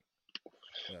doing.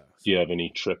 Yeah. Do you So have any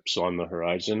trips on the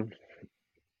horizon?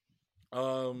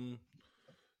 um,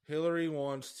 Hillary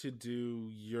wants to do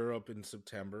Europe in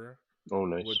September, Oh,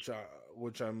 nice.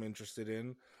 which I'm interested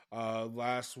in.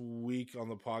 Last week on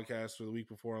the podcast, or the week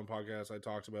before on the podcast, I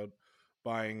talked about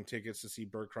buying tickets to see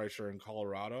Bert Kreischer in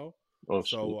Colorado. Oh,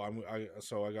 sweet.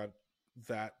 So I got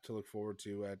that to look forward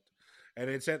to and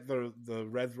it's at the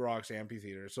Red Rocks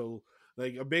Amphitheater. So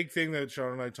like a big thing that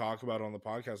Shawn and I talk about on the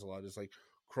podcast a lot is like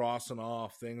crossing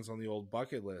off things on the old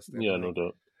bucket list, and Yeah, no like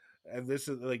doubt. and this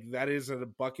is like that is a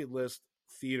bucket list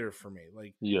theater for me.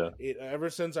 Like Yeah. it ever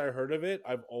since I heard of it,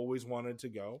 I've always wanted to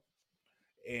go,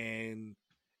 and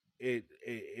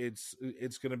it's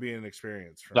going to be an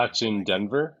experience for That's me. in And I can't,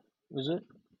 Denver, is it?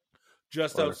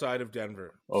 just Or outside of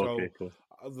Denver. oh, okay, cool.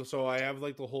 So I have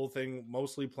like the whole thing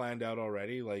mostly planned out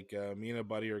already. Like me and a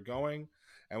buddy are going,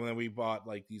 and then we bought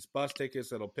like these bus tickets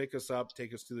that'll pick us up,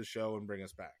 take us to the show, and bring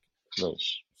us back.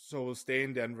 Nice. So we'll stay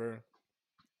in Denver,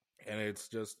 and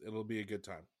it'll be a good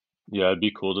time. Yeah, it'd be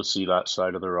cool to see that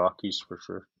side of the Rockies for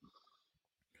sure.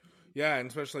 Yeah, and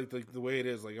especially like the way it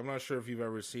is. Like I'm not sure if you've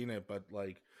ever seen it, but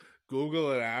like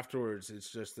Google it afterwards.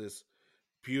 It's just this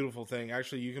beautiful thing.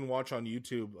 Actually, you can watch on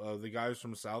YouTube. The guys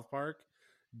from South Park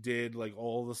did like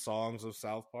all the songs of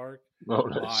South Park Oh,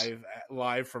 nice.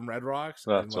 live from Red Rocks,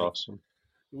 and That's like awesome.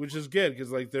 which is good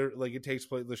because like they're like it takes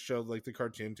place. The show like the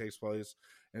cartoon takes place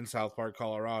in South Park,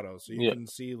 Colorado, so you Yeah. can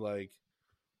see like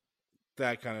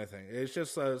that kind of thing. It's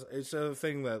just it's a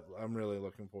thing that I'm really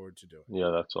looking forward to doing.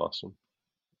 Yeah, that's awesome.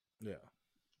 Yeah.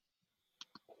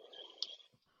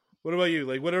 What about you?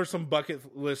 Like, what are some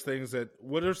bucket list things that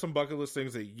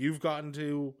you've gotten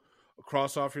to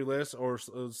cross off your list, or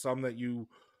some that you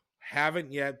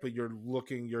haven't yet, but you're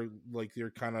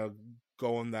kind of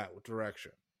going that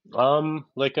direction?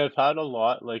 Like I've had a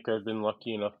lot, like I've been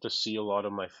lucky enough to see a lot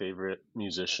of my favorite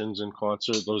musicians in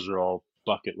concert. Those are all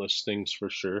bucket list things for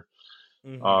sure.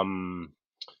 Mm-hmm.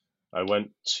 I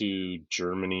went to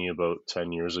Germany about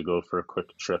 10 years ago for a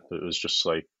quick trip. It was just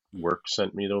like work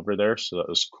sent me over there, so that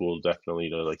was cool definitely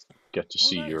to like get to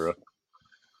see nice. Europe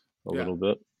a little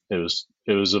bit. It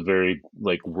was a very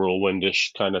like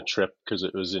whirlwindish kind of trip because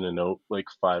it was in and out like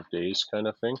 5 days kind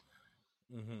of thing.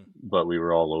 Mm-hmm. But we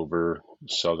were all over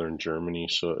southern Germany,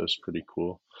 so it was pretty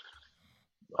cool.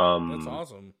 That's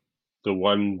awesome. The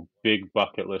one big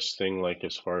bucket list thing, like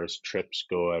as far as trips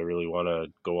go, I really want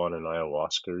to go on an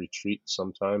ayahuasca retreat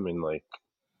sometime in like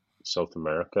South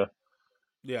America.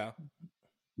 Yeah.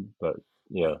 But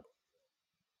yeah.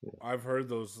 I've heard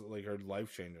those like are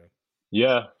life changing.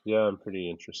 Yeah, I'm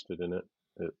pretty interested in it.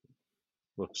 It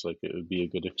looks like it would be a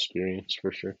good experience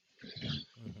for sure.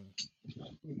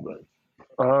 Mm-hmm. But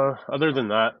other than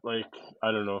that, like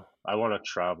I don't know, I want to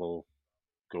travel,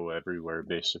 go everywhere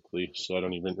basically, so I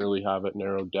don't even really have it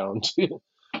narrowed down to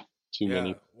too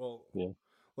many. Well, yeah.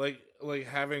 Like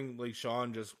having like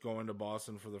Shawn just going to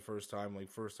Boston for the first time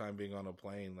being on a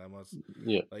plane, that must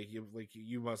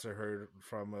you must have heard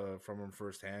from him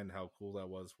firsthand how cool that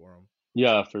was for him.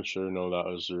 Yeah, for sure. No, that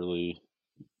was a really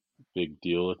big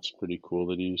deal. It's pretty cool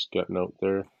that he's getting out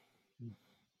there.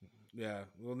 Yeah.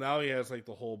 Well, now he has like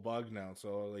the whole bug now,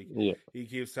 so like he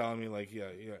keeps telling me like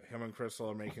him and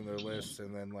Crystal are making their lists,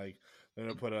 and then like they're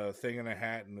gonna put a thing in a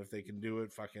hat, and if they can do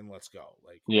it, fucking let's go.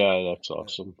 Like that's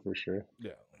awesome for sure.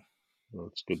 Yeah. Well,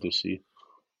 it's good to see.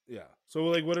 Yeah. So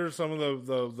like, what are some of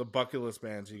the bucket list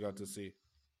bands you got to see?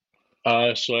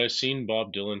 So I've seen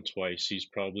Bob Dylan twice. He's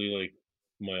probably like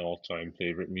my all-time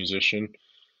favorite musician.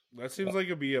 That seems like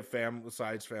it'd be a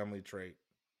family trait.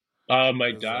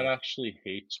 My dad actually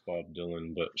hates Bob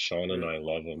Dylan, but Shawn and I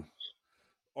love him.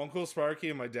 Uncle Sparky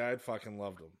and my dad fucking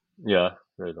loved him. Yeah,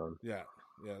 right on. Yeah.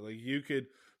 Like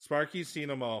Sparky's seen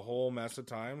him a whole mess of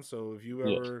times. So if you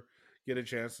ever get a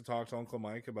chance to talk to Uncle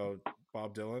Mike about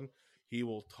Bob Dylan, he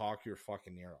will talk your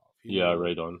fucking ear off.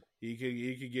 Right on. He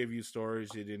could give you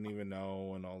stories you didn't even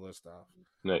know and all this stuff.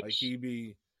 Nice. Like he'd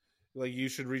be like, you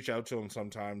should reach out to him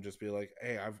sometime. Just be like,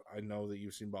 hey, I know that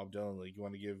you've seen Bob Dylan. Like, you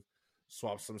want to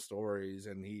swap some stories,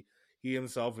 and he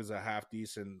himself is a half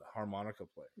decent harmonica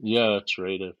player. Yeah, that's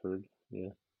right. I've heard. Yeah.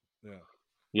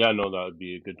 No, that would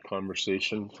be a good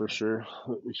conversation for sure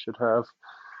that we should have.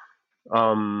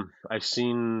 I've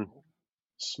seen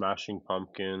Smashing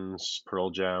Pumpkins,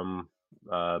 Pearl Jam,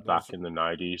 back in the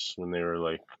 90s when they were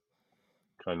like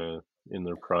kind of in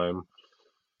their prime.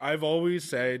 I've always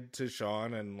said to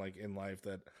Shawn and like in life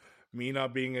that me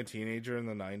not being a teenager in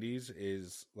the 90s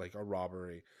is like a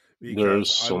robbery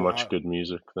There's because so much good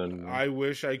music then. I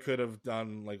wish I could have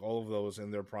done like all of those in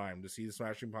their prime, to see the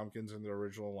Smashing Pumpkins in their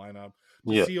original lineup,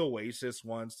 to Yeah. see Oasis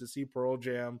once, to see Pearl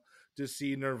Jam, to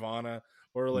see Nirvana,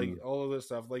 or like all of this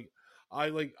stuff.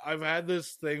 I've had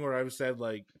this thing where I've said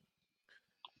like,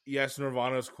 yes,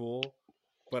 Nirvana's cool,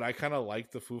 but I kind of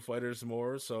like the Foo Fighters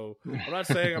more. So I'm not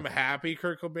saying I'm happy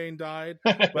Kurt Cobain died,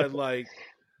 but like,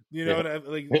 you know, Yeah.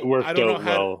 like It I worked don't know out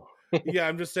how. well. Yeah,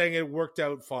 I'm just saying it worked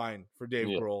out fine for Dave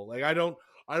Yeah. Grohl. Like I don't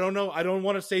know. I don't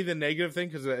want to say the negative thing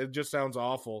because it just sounds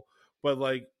awful. But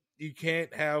like, you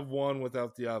can't have one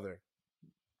without the other.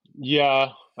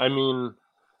 Yeah, I mean,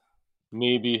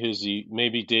 maybe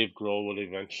Dave Grohl would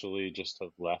eventually just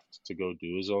have left to go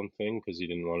do his own thing because he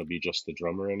didn't want to be just the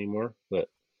drummer anymore. But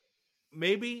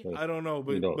Maybe I don't know,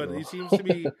 you don't but know. he seems to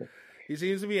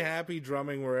be happy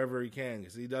drumming wherever he can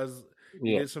because he does.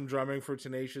 He Yeah, did some drumming for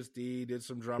Tenacious D. He did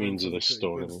some drumming Queens for of the the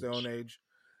Stone Queen Stone Age. Age.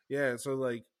 Yeah, so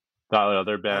like That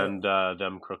other I don't. band,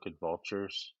 them Crooked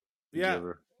Vultures. Did you Yeah,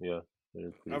 ever? Yeah,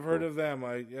 they're pretty I've heard cool. of them.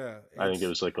 I think it It's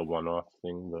was like a one-off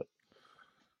thing, but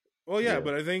well, yeah, yeah,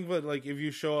 but I think, but like, if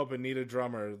you show up and need a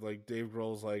drummer, like Dave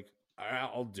Grohl's, like,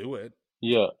 I'll do it.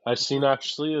 yeah. I seen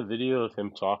actually a video of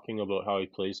him talking about how he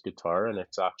plays guitar, and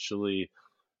it's actually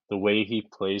the way he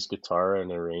plays guitar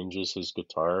and arranges his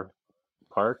guitar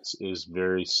parts is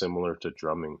very similar to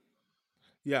drumming.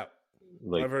 Yeah,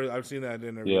 Like, I've seen that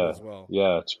interview yeah, as well,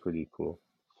 yeah, it's pretty cool.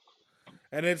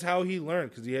 and it's how he learned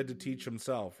because he had to teach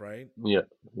himself, right? Yeah,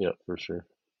 yeah, for sure.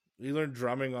 He learned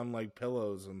drumming on like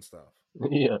pillows and stuff.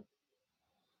 Yeah,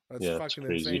 That's yeah, it's fucking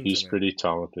crazy. insane to He's me. pretty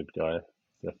talented guy,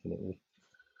 definitely.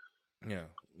 Yeah,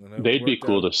 and it They'd be worked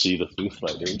cool out. to see the Foo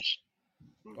Fighters.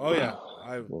 Oh yeah,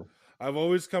 Yeah. I've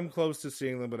always come close to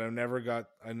seeing them, but I never got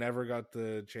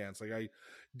the chance. Like I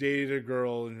dated a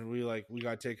girl and we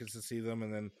got tickets to see them,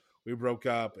 and then we broke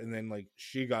up, and then like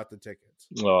she got the tickets,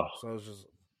 Oh, so I was just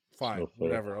fine, so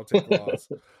fair. whatever. I'll take the loss.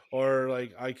 Or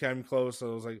like I came close,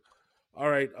 so I was like, all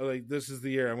right, like this is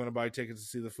the year I'm going to buy tickets to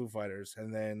see the Foo Fighters,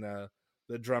 and then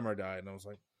the drummer died, and I was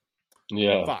like,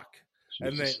 Yeah, fuck.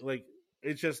 And then Jesus. like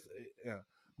it's just yeah.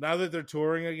 Now that they're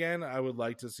touring again, I would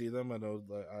like to see them. I know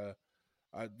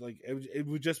I like it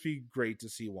would just be great to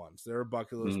see once. They're a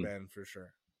bucket list Mm, band for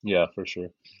sure. yeah, for sure.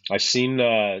 I seen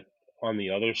on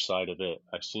the other side of it,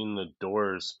 I seen the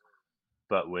Doors,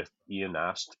 but with Ian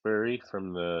Astbury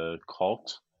from the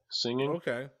Cult singing.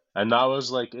 Okay. And that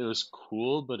was like, it was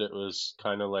cool, but it was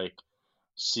kind of like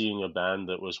seeing a band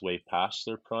that was way past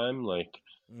their prime. Like,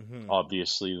 Mm-hmm.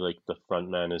 obviously, like the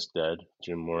frontman is dead,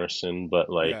 Jim Morrison, but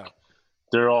like Yeah.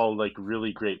 they're all like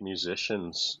really great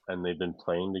musicians and they've been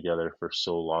playing together for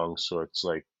so long. So it's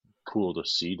like cool to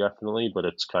see, definitely, but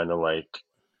it's kind of like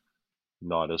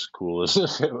not as cool as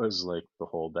if it was like the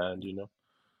whole band, you know?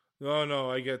 No,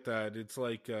 I get that. It's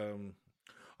like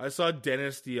I saw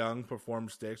Dennis DeYoung perform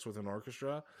Styx with an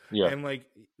orchestra, Yeah, and like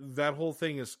that whole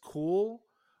thing is cool,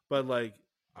 but like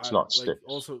it's I not like sticks.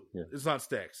 also Yeah, it's not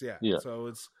Styx, yeah. yeah, So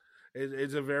it's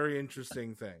a very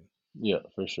interesting thing. yeah,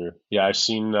 for sure. Yeah, I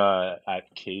seen at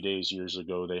K Days years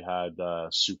ago they had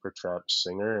Supertramp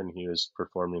singer and he was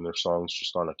performing their songs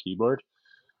just on a keyboard.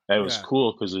 And it was Yeah.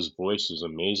 cool because his voice is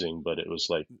amazing, but it was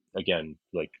like again,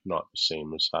 like not the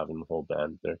same as having the whole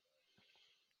band there.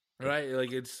 Right,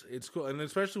 like it's cool, and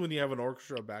especially when you have an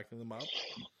orchestra backing them up.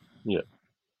 Yeah.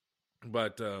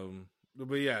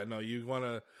 But yeah, no, you want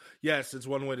to. Yes, it's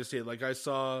one way to see it. Like I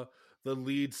saw the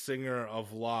lead singer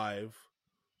of Live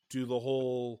do the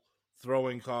whole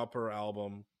Throwing Copper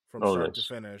album from Oh, start to nice.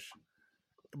 finish,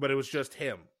 but it was just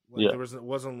him. Like Yeah. it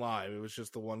wasn't live. It was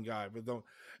just the one guy. But don't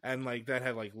and like that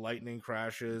had like Lightning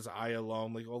Crashes, I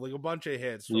Alone, like a bunch of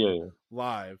hits Yeah. from Yeah.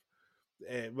 Live.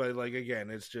 But like again,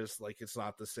 it's just like it's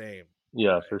not the same,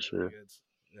 Yeah, right? for Like sure. it's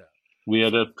yeah. We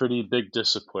had a So pretty big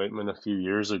disappointment a few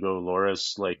years ago.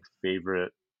 Laura's like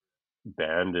favorite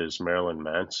band is Marilyn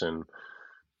Manson,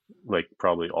 like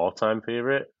probably all-time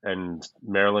favorite. And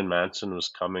Marilyn Manson was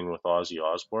coming with Ozzy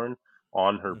Osbourne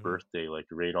on her mhm. birthday, like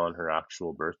right on her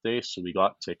actual birthday. So we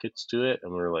got tickets to it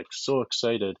and we were like so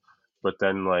excited. But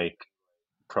then like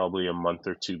probably a month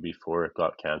or two before it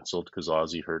got canceled because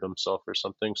Ozzy hurt himself or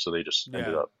something. So they just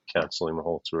ended Yeah. up canceling the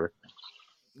whole tour.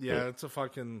 Yeah, Yeah, it's a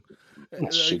fucking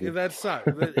it's like shitty. that sucks.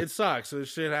 It sucks. So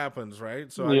shit happens,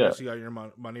 right? So I Yeah, guess you got your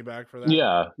money back for that.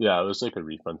 yeah. It was like a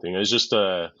refund thing. It was just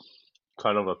a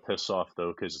kind of a piss off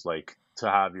though, because like to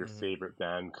have your Hmm. favorite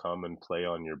band come and play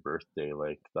on your birthday,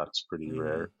 like that's pretty Hmm.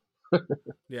 rare.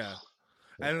 Yeah,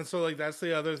 and so like that's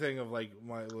the other thing of like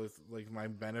my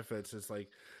benefits is like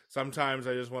sometimes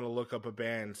I just want to look up a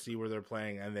band, see where they're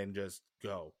playing, and then just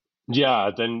go.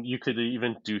 Yeah, then you could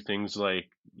even do things like,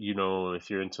 if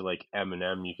you're into like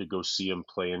Eminem, you could go see him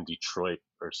play in Detroit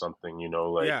or something,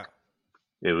 like Yeah,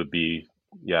 it would be,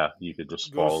 yeah, you could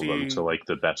just go follow them to see. like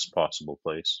the best possible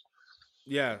place.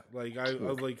 Yeah, like I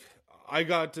Yeah. like I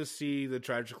got to see the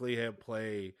Tragically Hip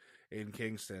play in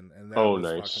Kingston, and that Oh, was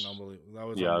fucking nice. unbelievable. That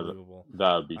was Yeah, unbelievable.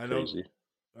 that would be I know. crazy.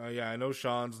 Yeah, I know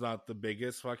Sean's not the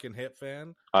biggest fucking Hip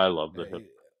fan. I love Uh, the hip.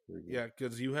 yeah,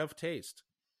 because you have taste,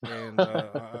 and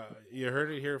you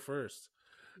heard it here first.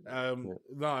 Yeah.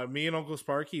 No, me and Uncle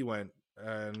Sparky went,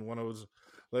 and when it was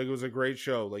a great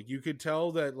show. Like you could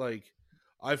tell that like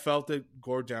I felt that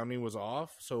Gord Downie was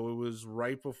off, so it was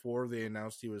right before they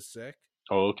announced he was sick.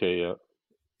 Oh, okay, yeah.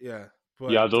 Yeah,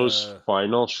 Yeah, but those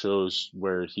final shows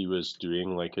where he was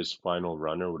doing like his final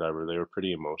run or whatever, they were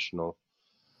pretty emotional.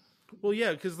 well,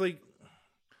 yeah, because like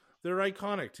they're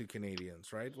iconic to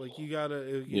Canadians, right? Like you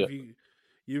gotta Yeah. if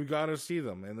you gotta see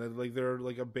them, and then like they're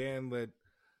like a band that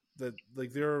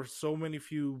like there are so many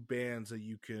few bands that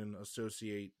you can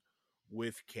associate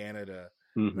with Canada,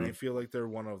 and I Hmm. feel like they're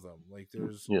one of them. Like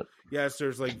there's Yeah. yes,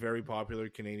 there's like very popular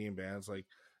Canadian bands. Like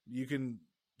you can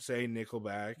say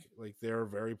Nickelback, like they're a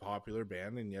very popular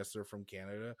band, and yes, they're from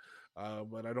Canada,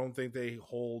 but I don't think they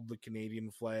hold the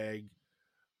Canadian flag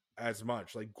as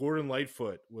much. Like Gordon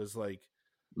Lightfoot was like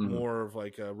Hmm. more of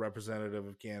like a representative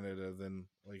of Canada than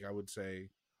like I would say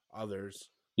others.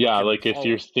 Yeah, Fucking like if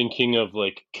you're Paul, thinking of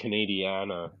like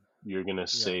Canadiana, you're gonna yeah,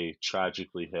 say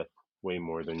Tragically Hip way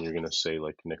more than you're gonna say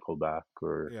like Nickelback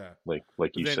or yeah. like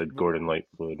But you then, said, Gordon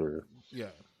Lightfoot or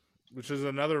yeah, which is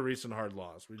another recent hard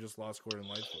loss. We just lost Gordon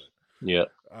Lightfoot. yeah.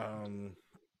 Um,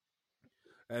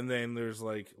 and then there's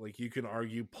like you can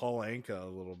argue Paul Anka a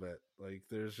little bit. Like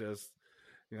there's just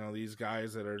these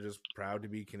guys that are just proud to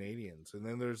be Canadians, and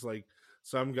then there's like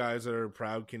some guys that are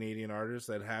proud Canadian artists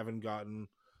that haven't gotten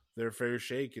their fair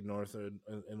shake in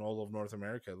all of North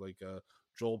America. Like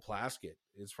Joel Plaskett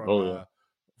is Oh yeah.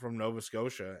 from Nova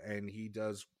Scotia, and he's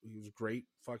a great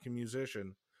fucking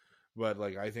musician, but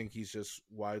like I think he's just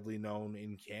widely known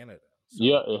in Canada. So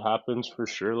Yeah, it happens for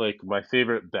sure. Like my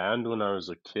favorite band when I was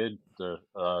a kid,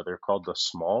 they're called the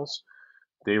Smalls.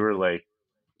 They were mm-hmm. like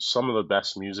some of the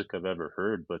best music I've ever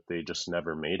heard, but they just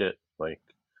never made it. Like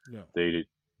Yeah. they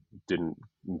didn't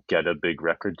get a big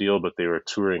record deal, but they were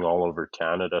touring all over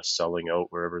Canada, selling out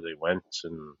wherever they went,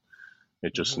 and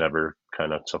it just Mm-hmm. never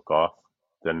kind of took off.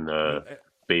 Then the And,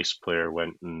 bass player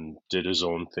went and did his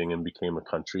own thing and became a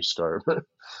country star.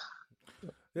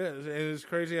 yeah, and it's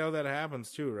crazy how that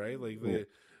happens too, right? Like Yeah.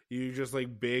 you just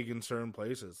like big in certain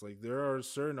places. Like there are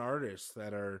certain artists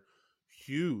that are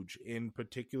huge in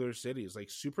particular cities. Like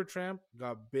Supertramp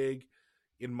got big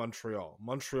in Montreal.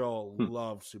 Montreal Hmm,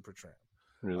 loved Supertramp.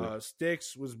 really?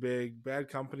 Styx was big. Bad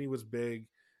Company was big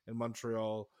in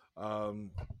Montreal.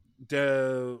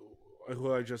 De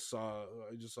who I just saw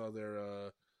their uh,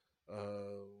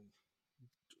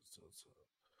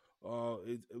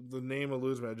 the name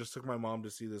eludes me. I just took my mom to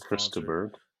see this Krista concert.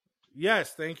 Berg?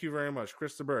 Yes, thank you very much,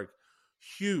 Krista Berg.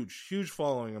 Huge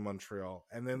following in Montreal,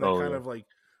 and then that Oh kind yeah. of like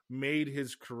made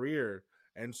his career.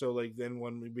 And so, like, then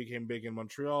when we became big in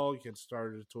Montreal, he could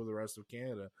start to tour the rest of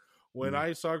Canada. When Mm.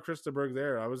 I saw Krista Berg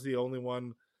there, I was the only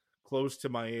one close to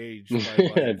my age by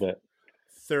I like bet.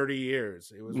 30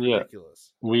 years. It was Yeah.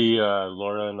 ridiculous. We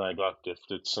Laura and I got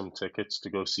gifted some tickets to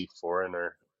go see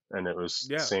Foreigner, and it was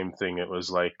Yeah, same thing. It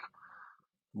was like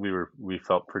we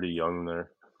felt pretty young there.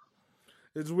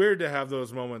 it's weird to have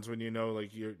those moments when like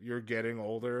you're getting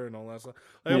older and all that stuff.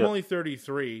 Like I'm Yeah. only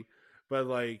 33, but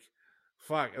like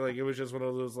fuck, like it was just one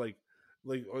of those like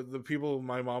the people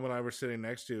my mom and I were sitting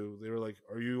next to, they were like,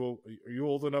 are you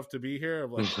old enough to be here?"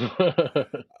 I'm like,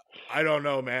 I don't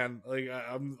know, man. Like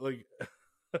I'm like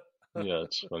Yeah,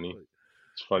 it's funny. like,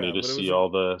 It's funny yeah, to but it see was all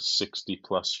the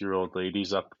 60-plus-year-old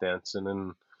ladies up dancing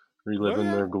and oh reliving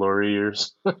yeah. their glory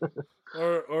years.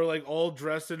 Or like all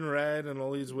dressed in red and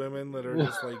all these women that are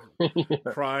just like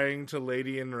Yeah. crying to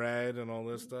Lady in Red and all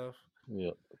this stuff.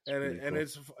 Yeah, it's and it, pretty and cool.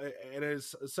 it's and it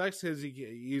sucks because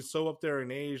he's so up there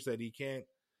in age that he can't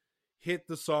hit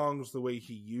the songs the way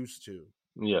he used to.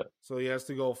 Yeah. So he has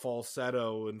to go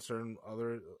falsetto in certain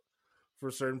other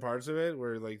for certain parts of it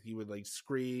where like he would like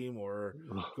scream or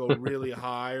go really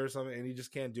high or something, and he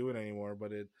just can't do it anymore.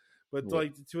 But Yeah.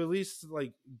 like to at least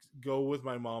like go with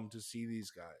my mom to see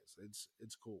these guys,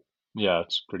 it's cool. Yeah,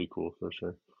 it's pretty cool for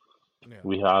sure. Yeah.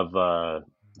 We have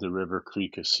the River Cree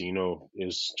Casino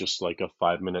is just like a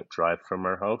 5-minute drive from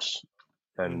our house,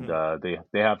 and Mm-hmm.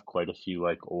 they have quite a few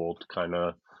like old kind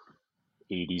of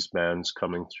 80s bands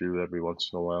coming through every once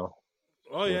in a while.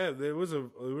 Oh yeah, there was a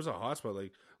hot spot.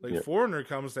 Yeah. Foreigner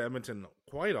comes to Edmonton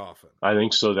quite often. I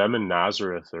think so. Them and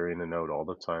Nazareth are in and out all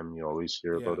the time. You always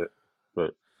hear Yeah, about it.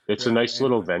 But it's a yeah, nice and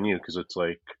little venue because it's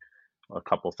like a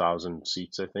couple thousand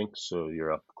seats, I think. So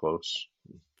you're up close.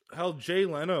 hell, Jay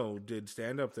Leno did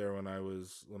stand up there when I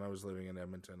was living in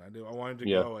Edmonton. I wanted to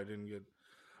Yeah. go.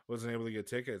 Wasn't able to get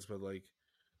tickets, but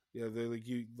yeah, they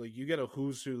you get a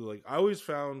who's who. Like I always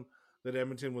found that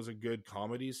Edmonton was a good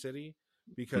comedy city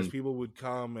because Mm. people would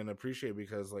come and appreciate it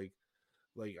because I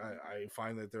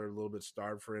find that they're a little bit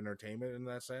starved for entertainment in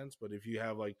that sense. But if you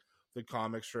have like the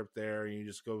comic strip there and you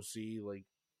just go see like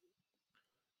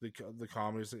the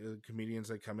comedians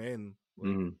that come in,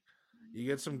 like Mhm. you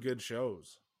get some good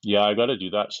shows. Yeah, I got to do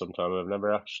that sometime. I've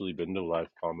never actually been to live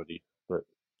comedy, but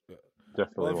Yeah. Well,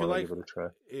 definitely want to give it a try.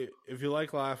 if you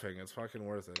like laughing, it's fucking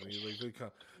worth it.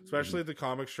 Especially the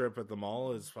comic strip at the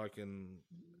mall is fucking.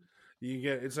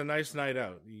 It's a nice night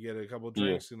out. You get a couple Yeah.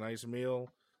 drinks, a nice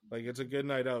meal. Like it's a good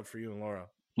night out for you and Laura.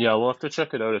 Yeah, we'll have to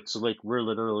check it out. It's like we're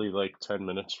literally like 10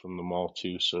 minutes from the mall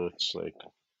too, so it's like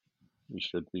we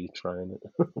should be trying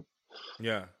it.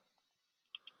 Yeah.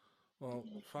 Well,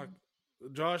 fuck,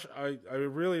 Josh, I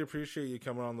really appreciate you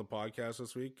coming on the podcast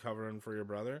this week, covering for your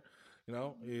brother. You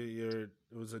know, it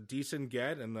was a decent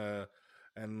get, and I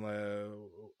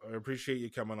appreciate you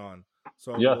coming on.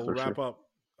 So Yeah, we'll for wrap sure. up.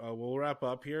 We'll wrap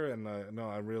up here, and no,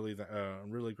 I'm really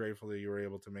grateful that you were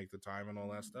able to make the time and all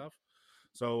that stuff.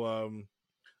 So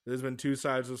there's been two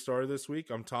sides of the story this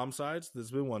week. I'm Tom Sides. There's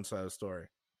been one side of the story.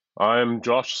 I'm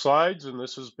Josh Sides, and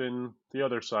this has been the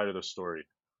other side of the story.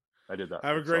 I did that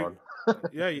Have for a great. Shawn.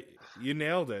 Yeah, you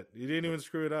nailed it. You didn't even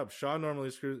screw it up. Shawn normally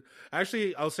screws.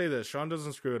 Actually, I'll say this: Shawn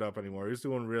doesn't screw it up anymore. He's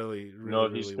doing really, No,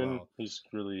 really, really well. he's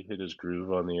really hit his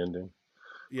groove on the ending.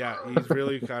 Yeah, he's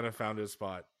really kind of found his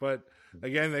spot. But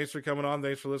again, thanks for coming on.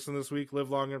 Thanks for listening this week. Live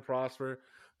long and prosper.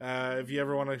 If you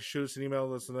ever want to shoot us an email,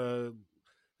 listen to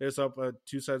hit us up at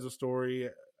two sides of story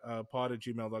pod at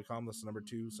gmail.com. That's the number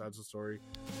 2 sides of story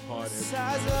pod.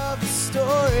 Sides of the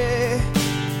story.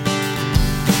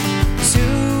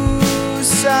 Two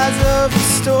sides of the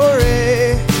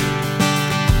story.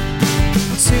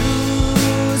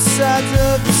 Two sides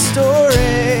of the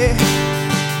story.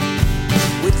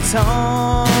 With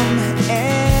Tom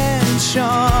and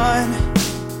Shawn.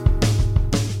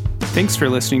 Thanks for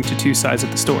listening to Two Sides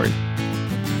of the Story.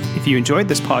 If you enjoyed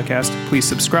this podcast, please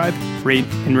subscribe, rate,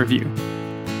 and review.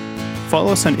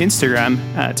 Follow us on Instagram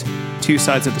at Two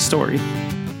Sides of the Story,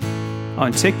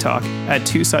 on TikTok at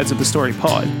Two Sides of the Story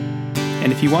Pod,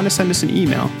 and if you want to send us an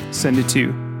email, send it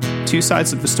to Two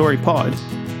Sides of the Story Pod.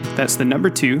 That's the number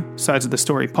 2 sides of the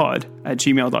story pod at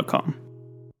gmail.com.